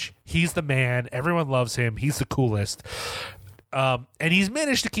college. He's the man. Everyone loves him. He's the coolest. And he's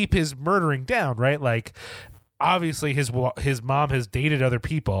managed to keep his murdering down, right? Like, obviously, his mom has dated other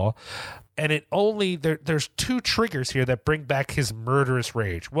people, and it only there's two triggers here that bring back his murderous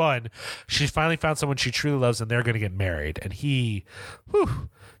rage. One, she's finally found someone she truly loves, and they're going to get married, and he's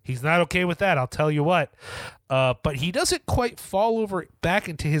not okay with that. I'll tell you what. But he doesn't quite fall over back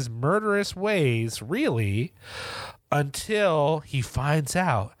into his murderous ways, really, until he finds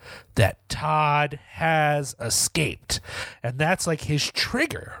out that Todd has escaped. And that's like his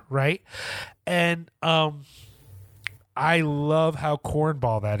trigger, right? And I love how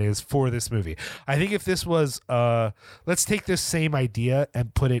cornball that is for this movie. I think if this was, let's take this same idea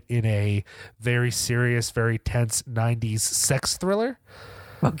and put it in a very serious, very tense 90s sex thriller.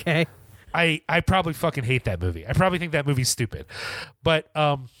 Okay. I probably fucking hate that movie. I probably think that movie's stupid. But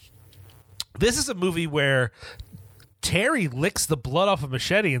this is a movie where Terry licks the blood off a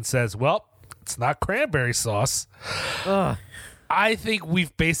machete and says, well, it's not cranberry sauce. Ugh. I think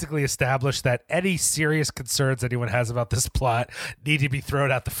we've basically established that any serious concerns anyone has about this plot need to be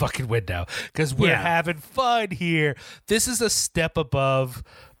thrown out the fucking window because we're having fun here. This is a step above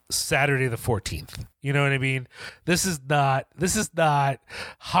Saturday the 14th. You know what I mean? This is not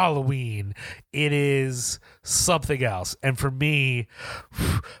Halloween. It is something else. And for me,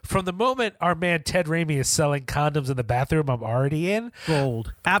 from the moment our man Ted Raimi is selling condoms in the bathroom, I'm already in.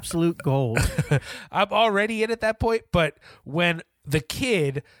 Gold. Absolute gold. I'm already in at that point. But when the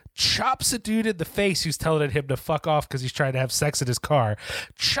kid chops a dude in the face who's telling him to fuck off because he's trying to have sex in his car,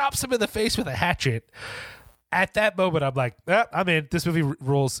 chops him in the face with a hatchet, at that moment, I'm like, I'm in. This movie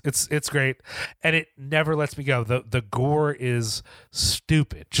rules. It's great, and it never lets me go. The gore is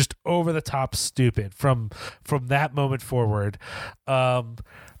stupid, just over the top stupid. From that moment forward,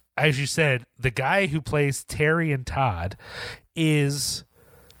 as you said, the guy who plays Terry and Todd is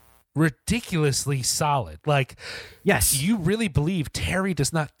ridiculously solid. Like, yes, you really believe Terry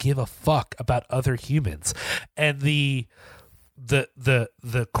does not give a fuck about other humans, and the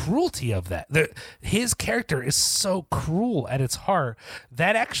cruelty of that. His character is so cruel at its heart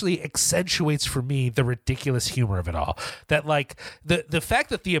that actually accentuates for me the ridiculous humor of it all. That like the fact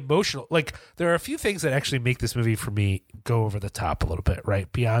that the emotional, like there are a few things that actually make this movie for me go over the top a little bit,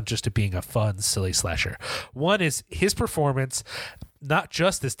 right? Beyond just it being a fun, silly slasher. One is his performance, not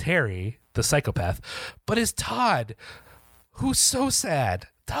just as Terry, the psychopath, but as Todd, who's so sad.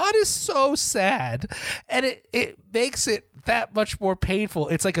 Todd is so sad, and it makes it that much more painful.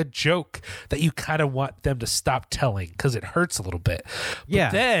 It's like a joke that you kind of want them to stop telling because it hurts a little bit. Yeah.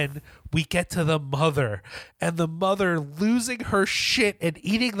 But then we get to the mother, and the mother losing her shit and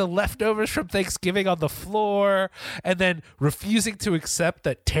eating the leftovers from Thanksgiving on the floor, and then refusing to accept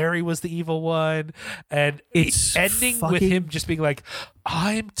that Terry was the evil one, and It's ending with him just being like,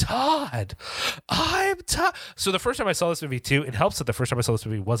 I'm Todd. So the first time I saw this movie too, it helps that the first time I saw this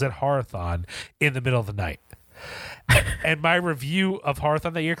movie was at Horathon in the middle of the night. And my review of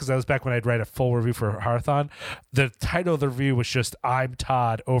Horathon that year, because that was back when I'd write a full review for Horathon, the title of the review was just I'm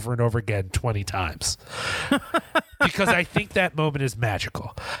Todd over and over again 20 times. Because I think that moment is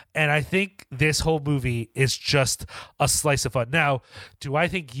magical. And I think this whole movie is just a slice of fun. Now, do I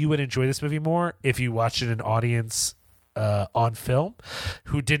think you would enjoy this movie more if you watched it in an audience on film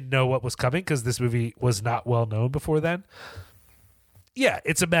who didn't know what was coming, because this movie was not well known before then? Yeah,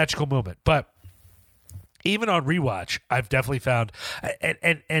 it's a magical moment. But even on rewatch, I've definitely found,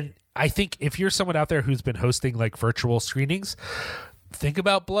 and I think if you're someone out there who's been hosting like virtual screenings, think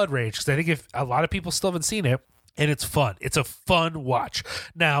about Blood Rage, because I think if a lot of people still haven't seen it, and it's fun. It's a fun watch.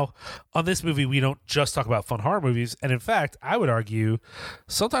 Now, on this movie, we don't just talk about fun horror movies, and in fact, I would argue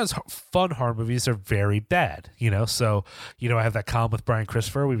sometimes fun horror movies are very bad. So I have that column with Brian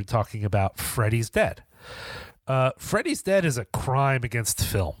Christopher. We've been talking about Freddy's Dead. Freddy's Dead is a crime against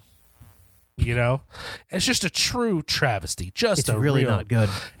film. It's just a true travesty. It's really not good.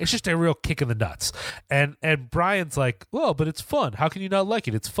 It's just a real kick in the nuts. And Brian's like, well, but it's fun. How can you not like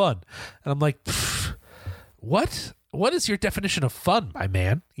it? It's fun. And I'm like, what? What is your definition of fun, my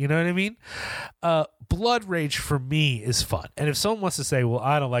man? You know what I mean? Blood Rage for me is fun. And if someone wants to say, well,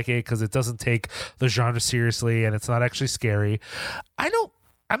 I don't like it because it doesn't take the genre seriously and it's not actually scary, I'm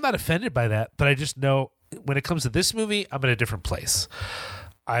not offended by that, but I just know when it comes to this movie, I'm in a different place.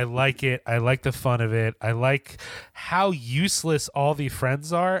 I like it. I like the fun of it. I like how useless all the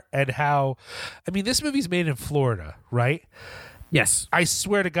friends are, and how, this movie's made in Florida, right? Yes. I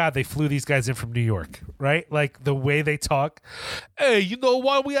swear to God, they flew these guys in from New York, right? Like the way they talk. Hey,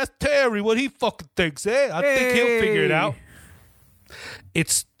 why don't we ask Terry what he fucking thinks, eh? I think he'll figure it out.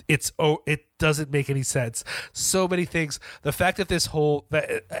 It doesn't make any sense. So many things. The fact that this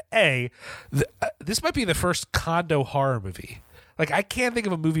might be the first condo horror movie. Like, I can't think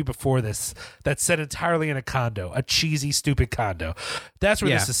of a movie before this that's set entirely in a condo, a cheesy, stupid condo. That's where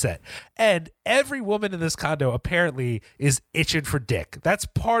this is set. And every woman in this condo apparently is itching for dick. That's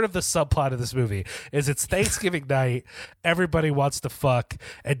part of the subplot of this movie, is it's Thanksgiving night, everybody wants to fuck,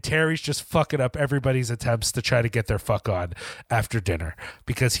 and Terry's just fucking up everybody's attempts to try to get their fuck on after dinner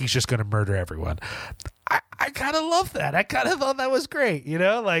because he's just going to murder everyone. I kind of love that. I kind of thought that was great,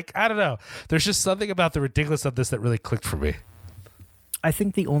 Like, I don't know. There's just something about the ridiculous of this that really clicked for me. I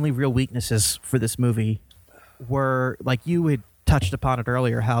think the only real weaknesses for this movie were, like you had touched upon it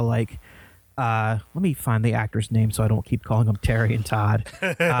earlier, how let me find the actor's name so I don't keep calling them Terry and Todd.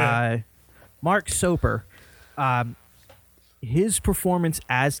 Mark Soper. His performance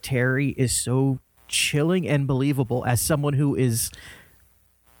as Terry is so chilling and believable as someone who is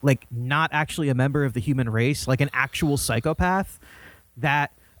like not actually a member of the human race, like an actual psychopath,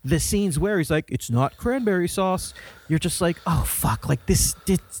 that the scenes where he's like, it's not cranberry sauce, you're just like, oh fuck, like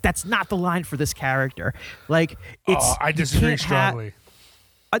that's not the line for this character. Like, it's I disagree strongly.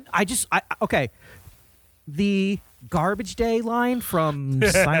 Okay. The Garbage Day line from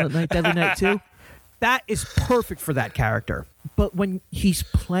Silent Night, Deadly Night 2, that is perfect for that character. But when he's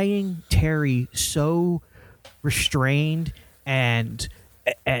playing Terry so restrained and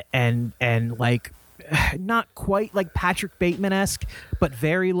like not quite like Patrick Bateman-esque, but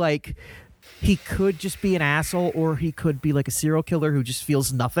very like he could just be an asshole, or he could be like a serial killer who just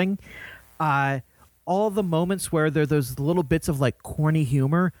feels nothing. All the moments where there are those little bits of like corny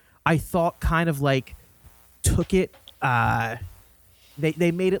humor, I thought kind of like took it.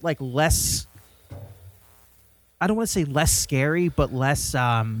 They made it like less. I don't want to say less scary, but less.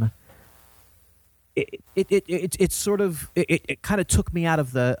 It sort of kind of took me out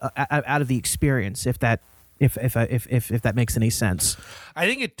of the experience, if that makes any sense. I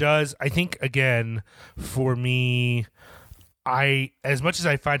think it does. I think, again, for me, as much as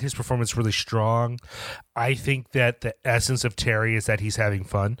I find his performance really strong, I think that the essence of Terry is that he's having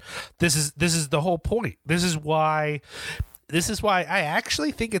fun. This is the whole point. This is why I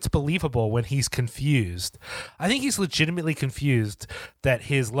actually think it's believable when he's confused. I think he's legitimately confused that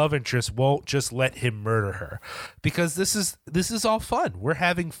his love interest won't just let him murder her, because this is all fun. We're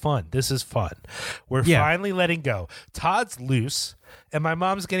having fun. This is fun. We're finally letting go. Todd's loose, and my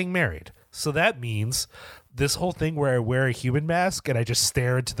mom's getting married. So that means this whole thing where I wear a human mask and I just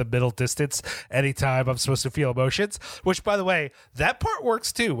stare into the middle distance anytime I'm supposed to feel emotions, which, by the way, that part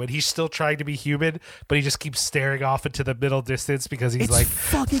works too when he's still trying to be human, but he just keeps staring off into the middle distance because he's It's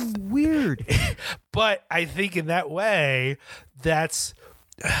fucking weird. But I think in that way,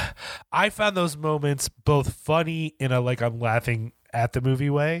 I found those moments both funny in a like I'm laughing at the movie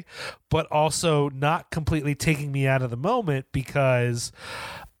way, but also not completely taking me out of the moment, because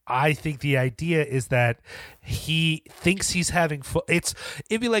I think the idea is that he thinks he's having fun.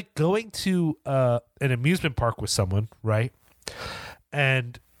 It'd be like going to an amusement park with someone, right?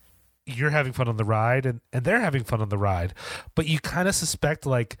 And you're having fun on the ride and they're having fun on the ride, but you kind of suspect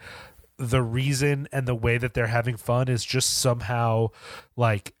like the reason and the way that they're having fun is just somehow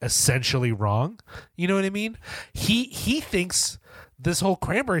like essentially wrong. You know what I mean? He thinks this whole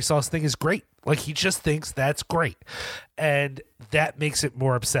cranberry sauce thing is great. Like he just thinks that's great. And that makes it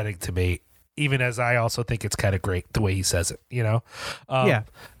more upsetting to me, even as I also think it's kind of great the way he says it, you know? Yeah.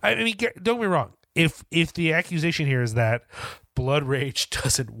 I mean, don't get me wrong. If the accusation here is that Blood Rage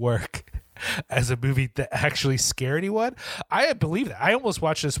doesn't work as a movie that actually scare anyone, I believe that. I almost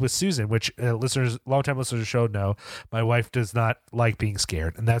watched this with Susan, which longtime listeners of the show know my wife does not like being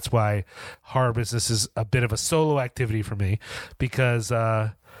scared, and that's why Horror Business is a bit of a solo activity for me, because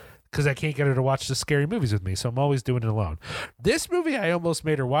I can't get her to watch the scary movies with me, so I'm always doing it alone. This movie I almost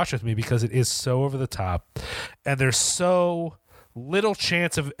made her watch with me because it is so over the top, and there's so little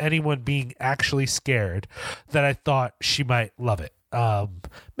chance of anyone being actually scared that I thought she might love it.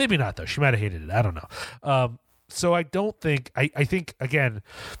 Maybe not though. She might have hated it. I don't know. So I don't think, I think again,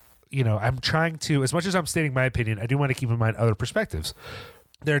 you know, I'm trying to, as much as I'm stating my opinion, I do want to keep in mind other perspectives.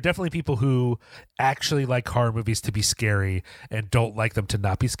 There are definitely people who actually like horror movies to be scary and don't like them to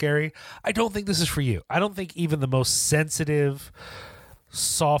not be scary. I don't think this is for you. I don't think even the most sensitive,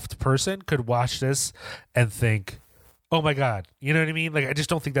 soft person could watch this and think, oh my God, you know what I mean? Like, I just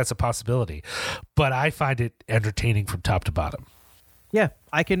don't think that's a possibility, but I find it entertaining from top to bottom. Yeah,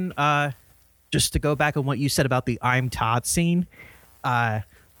 I can, just to go back on what you said about the I'm Todd scene,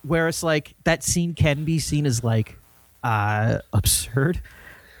 where it's like that scene can be seen as like absurd,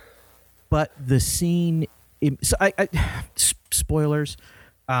 but the scene, so I spoilers,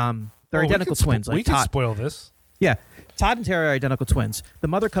 they're identical twins. We can spoil this. Yeah, Todd and Terry are identical twins. The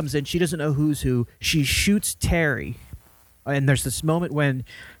mother comes in, she doesn't know who's who. She shoots Terry, and there's this moment when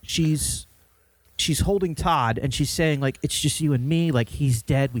she's holding Todd and she's saying like, it's just you and me, like he's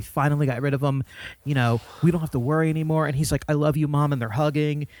dead, we finally got rid of him, you know, we don't have to worry anymore. And he's like, I love you, Mom, and they're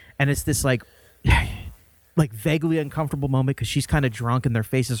hugging, and it's this like vaguely uncomfortable moment because she's kind of drunk and their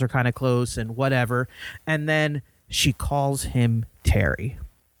faces are kind of close and whatever. And then she calls him Terry,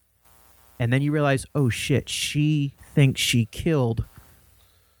 and then you realize, oh shit, she thinks she killed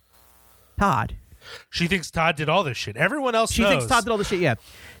Todd. She thinks Todd did all this shit. Everyone else knows. She thinks Todd did all this shit, yeah.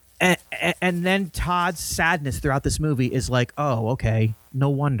 And then Todd's sadness throughout this movie is like, oh, okay, no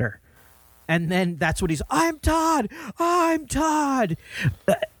wonder. And then that's what he's, I'm Todd. That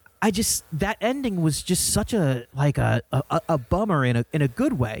ending was just such a bummer in a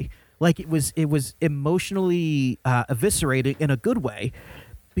good way. Like it was emotionally eviscerating in a good way,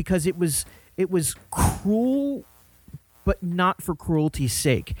 because it was cruel, but not for cruelty's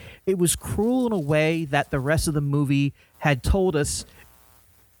sake. It was cruel in a way that the rest of the movie had told us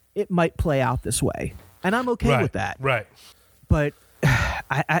it might play out this way, and I'm okay with that. Right. But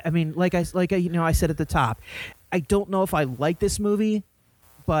I mean, like I said at the top, I don't know if I like this movie,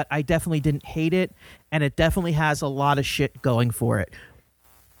 but I definitely didn't hate it, and it definitely has a lot of shit going for it.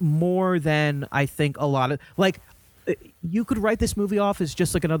 More than I think a lot of, like, you could write this movie off as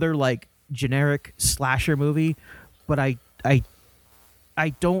just like another like generic slasher movie, but I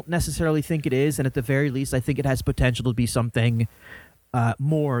don't necessarily think it is, and at the very least, I think it has potential to be something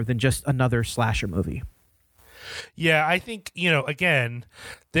more than just another slasher movie. Yeah, I think, you know, again,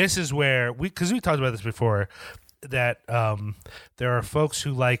 this is where because we talked about this before, that there are folks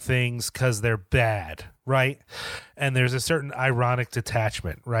who like things because they're bad, right? And there's a certain ironic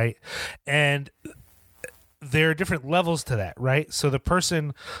detachment, right? And there are different levels to that, right? So the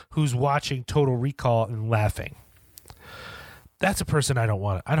person who's watching Total Recall and laughing, that's a person I don't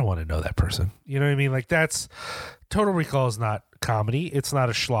want to know that person. You know what I mean? Like, that's Total Recall is not comedy. It's not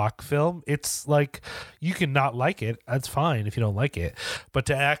a schlock film. It's like, you can not like it. That's fine if you don't like it. But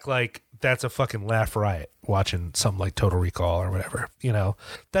to act like that's a fucking laugh riot watching something like Total Recall or whatever, you know,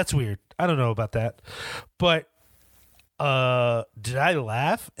 that's weird. I don't know about that. But Did I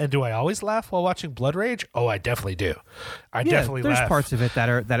laugh? And do I always laugh while watching Blood Rage? Oh, I definitely do. I definitely there's laugh. parts of it that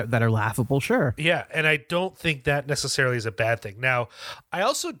are laughable, sure. Yeah, and I don't think that necessarily is a bad thing. Now, I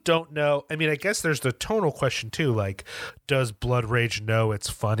also don't know. I mean, I guess there's the tonal question too. Like, does Blood Rage know it's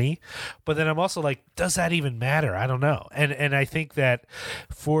funny? But then I'm also like, does that even matter? I don't know. And I think that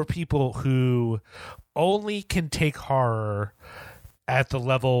for people who only can take horror at the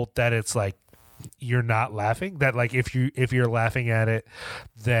level that it's like you're not laughing, that like if you're laughing at it,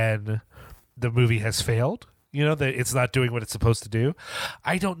 then the movie has failed. You know, that it's not doing what it's supposed to do.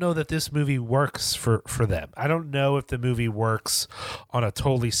 I don't know that this movie works for them. I don't know if the movie works on a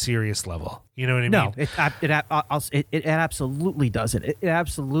totally serious level. You know what I mean? No, it absolutely doesn't. It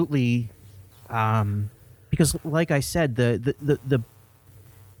absolutely, because like I said, the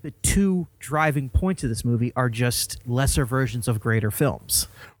two driving points of this movie are just lesser versions of greater films.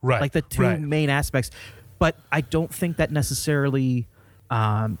 Right. Like the two main aspects. But I don't think that necessarily,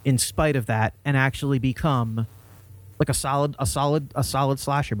 in spite of that, and actually become like a solid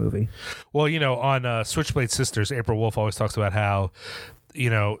slasher movie. Well, you know, on Switchblade Sisters, April Wolf always talks about how, you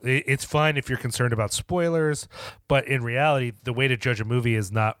know, it's fine if you're concerned about spoilers, but in reality, the way to judge a movie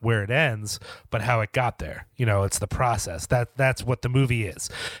is not where it ends, but how it got there. You know, it's the process. That's what the movie is.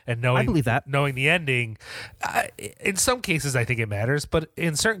 And I believe that. Knowing the ending, in some cases, I think it matters, but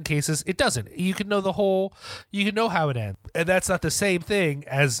in certain cases, it doesn't. You can know how it ends, and that's not the same thing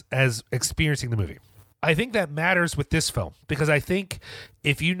as experiencing the movie. I think that matters with this film, because I think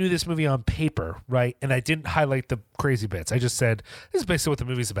if you knew this movie on paper, right, and I didn't highlight the crazy bits, I just said, this is basically what the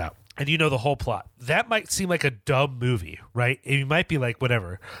movie's about, and you know the whole plot, that might seem like a dumb movie, right? And you might be like,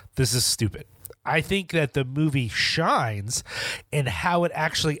 whatever, this is stupid. I think that the movie shines in how it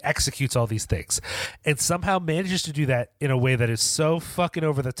actually executes all these things, and somehow manages to do that in a way that is so fucking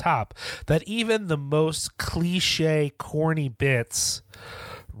over the top that even the most cliche, corny bits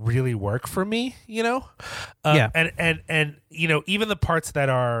really work for me, you know? And you know, even the parts that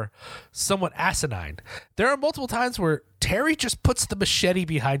are somewhat asinine, there are multiple times where Terry just puts the machete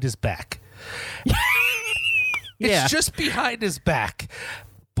behind his back. It's just behind his back.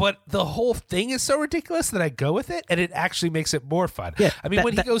 But the whole thing is so ridiculous that I go with it, and it actually makes it more fun. Yeah, I mean,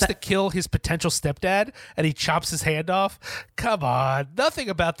 when he goes to kill his potential stepdad and he chops his hand off, come on. Nothing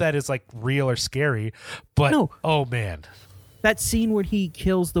about that is like real or scary. But, oh man. That scene where he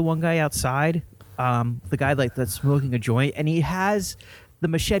kills the one guy outside, the guy like that's smoking a joint, and he has the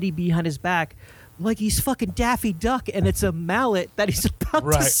machete behind his back like he's fucking Daffy Duck, and it's a mallet that he's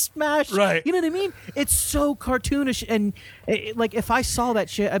about to smash. Right. You know what I mean? It's so cartoonish, and like if I saw that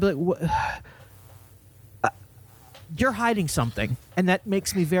shit, I'd be like, you're hiding something, and that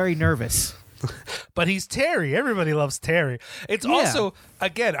makes me very nervous. But he's Terry. Everybody loves Terry. It's also,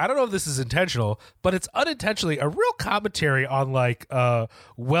 again, I don't know if this is intentional, but it's unintentionally a real commentary on like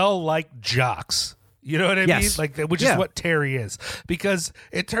well-liked jocks. You know what I mean? Like, which is what Terry is, because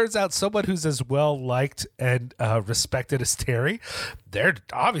it turns out someone who's as well liked and respected as Terry, they're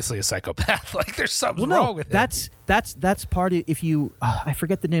obviously a psychopath. Like, there's something wrong with it. That's part of, if you I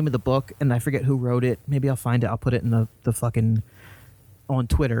forget the name of the book and I forget who wrote it. Maybe I'll find it. I'll put it in the fucking on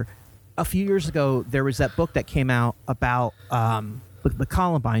Twitter. A few years ago, there was that book that came out about the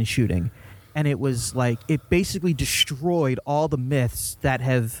Columbine shooting, and it was like it basically destroyed all the myths that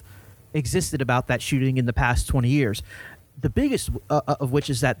have existed about that shooting in the past 20 years. The biggest of which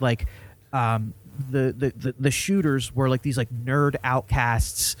is that like the shooters were like these like nerd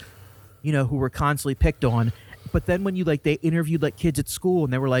outcasts, you know, who were constantly picked on. But then when you like they interviewed like kids at school,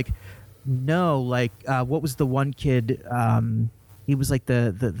 and they were like, no, like what was the one kid? He was like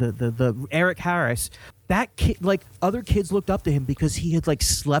the Eric Harris. That kid, like other kids looked up to him because he had like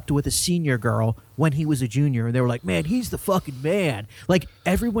slept with a senior girl when he was a junior, and they were like, man, he's the fucking man. Like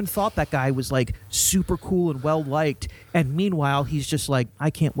everyone thought that guy was like super cool and well liked, and meanwhile he's just like, I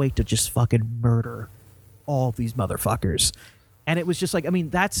can't wait to just fucking murder all these motherfuckers. And it was just like, I mean,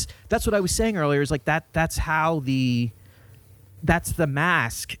 that's what I was saying earlier, is like that's the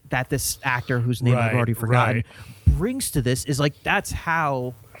mask that this actor, whose name I've already forgotten, brings to this, is like that's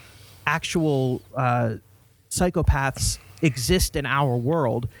how actual psychopaths exist in our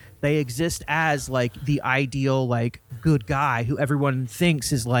world. They exist as like the ideal like good guy who everyone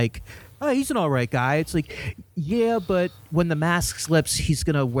thinks is like, oh, he's an all right guy. It's like, yeah, but when the mask slips, he's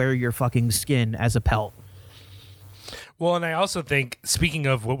gonna wear your fucking skin as a pelt. Well, and I also think, speaking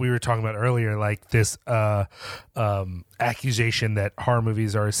of what we were talking about earlier, like this accusation that horror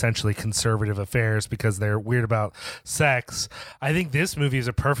movies are essentially conservative affairs because they're weird about sex, I think this movie is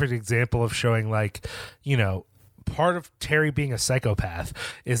a perfect example of showing, like, you know, part of Terry being a psychopath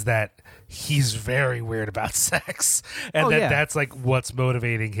is that he's very weird about sex, and that's like what's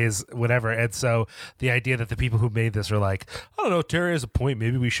motivating his whatever. And so the idea that the people who made this are like, I don't know, Terry has a point,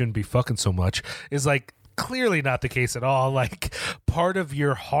 maybe we shouldn't be fucking so much, is like clearly not the case at all. Like, part of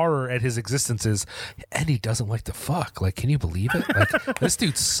your horror at his existence is, and he doesn't like to fuck. Like, can you believe it? Like, this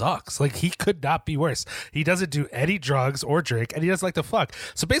dude sucks. Like, he could not be worse. He doesn't do any drugs or drink, and he doesn't like to fuck.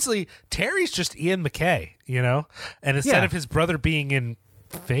 So basically, Terry's just Ian McKay, you know? And instead of his brother being in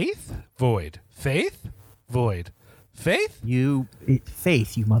Faith, Void. Faith, Void. Faith?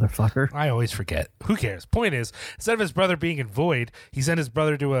 Faith, you motherfucker. I always forget. Who cares? Point is, instead of his brother being in Void, he sent his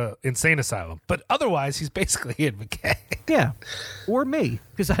brother to a insane asylum. But otherwise, he's basically Ian McKay. Yeah. Or me,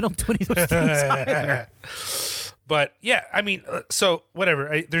 because I don't do any of those things either. But yeah, I mean, so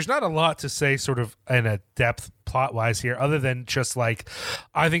whatever. There's not a lot to say sort of in a depth plot-wise here, other than just like,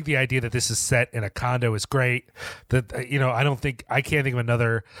 I think the idea that this is set in a condo is great. That, you know, I can't think of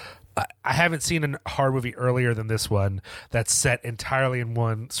another... I haven't seen a horror movie earlier than this one that's set entirely in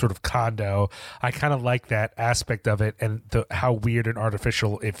one sort of condo. I kind of like that aspect of it and how weird and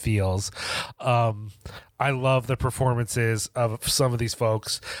artificial it feels. I love the performances of some of these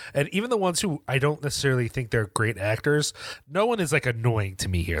folks, and even the ones who I don't necessarily think they're great actors. No one is like annoying to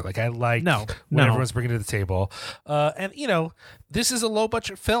me here. Like, I like what everyone's bringing to the table. And you know, this is a low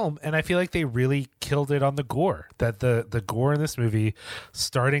budget film, and I feel like they really killed it on the gore. That the gore in this movie,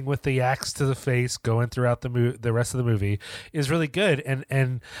 starting with the axe to the face, going throughout the rest of the movie, is really good.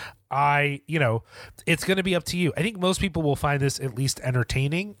 And you know, it's going to be up to you. I think most people will find this at least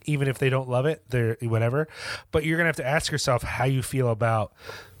entertaining, even if they don't love it, they're whatever. But you're going to have to ask yourself how you feel about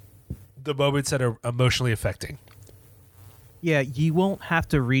the moments that are emotionally affecting. Yeah, you won't have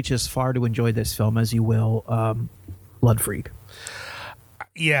to reach as far to enjoy this film as you will Blood Freak.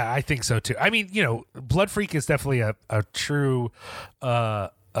 Yeah, I think so too. I mean, you know, Blood Freak is definitely a true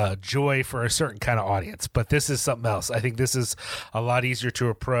joy for a certain kind of audience, but this is something else. I think this is a lot easier to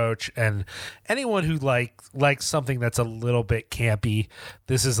approach, and anyone who likes something that's a little bit campy,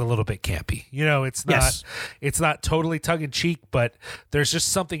 this is a little bit campy. You know, it's not totally tongue in cheek, but there's just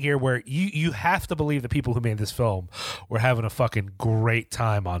something here where you have to believe the people who made this film were having a fucking great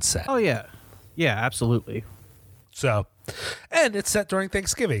time on set. Oh yeah, absolutely. So, and it's set during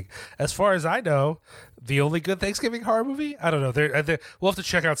Thanksgiving. As far as I know, the only good Thanksgiving horror movie? I don't know. We'll have to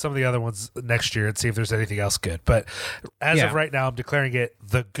check out some of the other ones next year and see if there's anything else good. But as of right now, I'm declaring it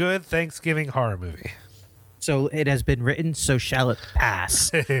the good Thanksgiving horror movie. So it has been written, so shall it pass.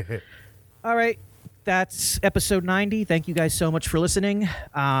 All right. That's episode 90. Thank you guys so much for listening.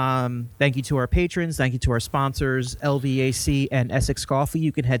 Thank you to our patrons. Thank you to our sponsors, LVAC and Essex Coffee.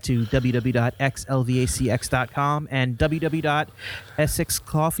 You can head to www.xlvacx.com and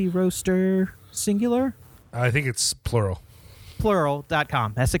www.essexcoffeeroaster singular? I think it's plural.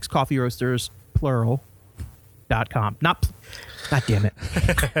 Plural.com. Essex Coffee Roasters, plural.com. God damn it.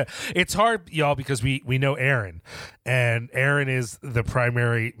 It's hard, y'all, because we know Aaron, and Aaron is the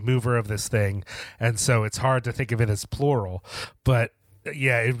primary mover of this thing, and so it's hard to think of it as plural. But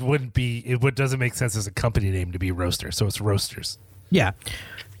yeah, it doesn't make sense as a company name to be Roaster, so it's Roasters. Yeah.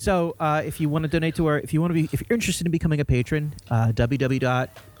 So if you want to donate to if you're interested in becoming a patron,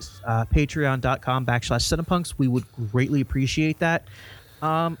 www.patreon.com/cinepunks, we would greatly appreciate that.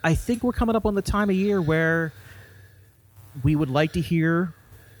 I think we're coming up on the time of year where we would like to hear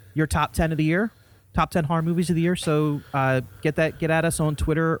your top 10 of the year, top 10 horror movies of the year. So get at us on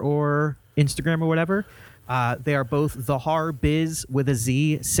Twitter or Instagram or whatever. They are both The Horror Biz with a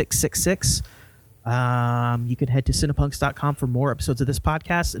Z 666. You can head to cinepunks.com for more episodes of this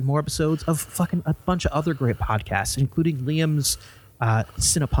podcast and more episodes of fucking a bunch of other great podcasts, including Liam's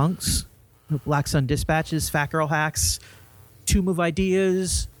Cinepunks, Black Sun Dispatches, Fat Girl Hacks, Tomb of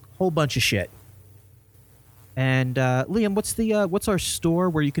Ideas, whole bunch of shit. And Liam, what's our store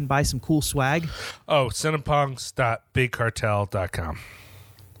where you can buy some cool swag? Oh, cinepunks.bigcartel.com.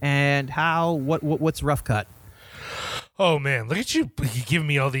 And what's Rough Cut? Oh, man, look at you giving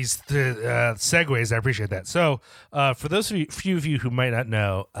me all these segues. I appreciate that. So for those few of you who might not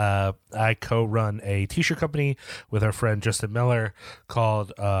know, I co-run a t-shirt company with our friend Justin Miller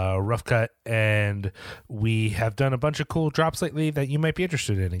called Rough Cut, and we have done a bunch of cool drops lately that you might be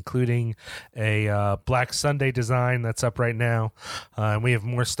interested in, including a Black Sunday design that's up right now. And we have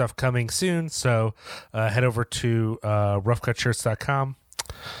more stuff coming soon, so head over to roughcutshirts.com.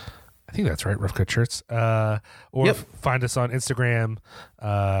 I think that's right, Rough Cut Shirts. Or find us on Instagram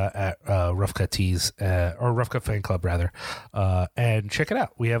at Rough Cut Tees, or Rough Cut Fan Club, rather. And check it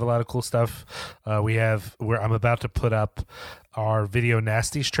out. We have a lot of cool stuff. I'm about to put up our Video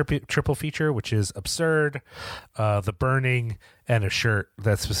Nasties triple feature, which is Absurd, The Burning, and a shirt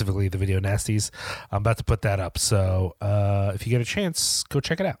that's specifically the Video Nasties. I'm about to put that up. So if you get a chance, go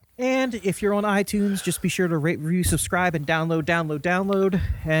check it out. And if you're on iTunes, just be sure to rate, review, subscribe, and download.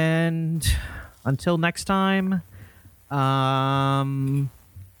 And until next time,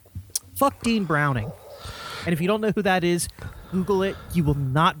 fuck Dean Browning. And if you don't know who that is, Google it. You will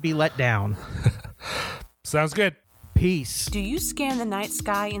not be let down. Sounds good. Peace. Do you scan the night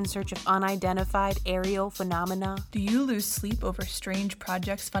sky in search of unidentified aerial phenomena? Do you lose sleep over strange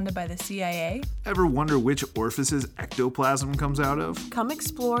projects funded by the CIA? Ever wonder which orifices ectoplasm comes out of? Come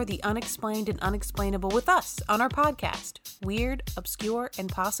explore the unexplained and unexplainable with us on our podcast, Weird, Obscure,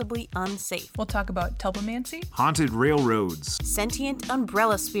 and Possibly Unsafe. We'll talk about telemancy, haunted railroads, sentient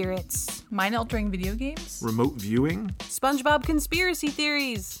umbrella spirits, mind-altering video games, remote viewing, SpongeBob conspiracy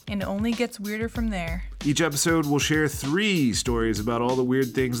theories, and it only gets weirder from there. Each episode will share 3 stories about all the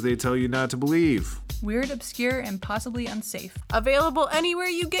weird things they tell you not to believe. Weird, Obscure, and Possibly Unsafe. Available anywhere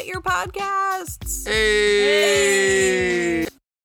you get your podcasts. Hey!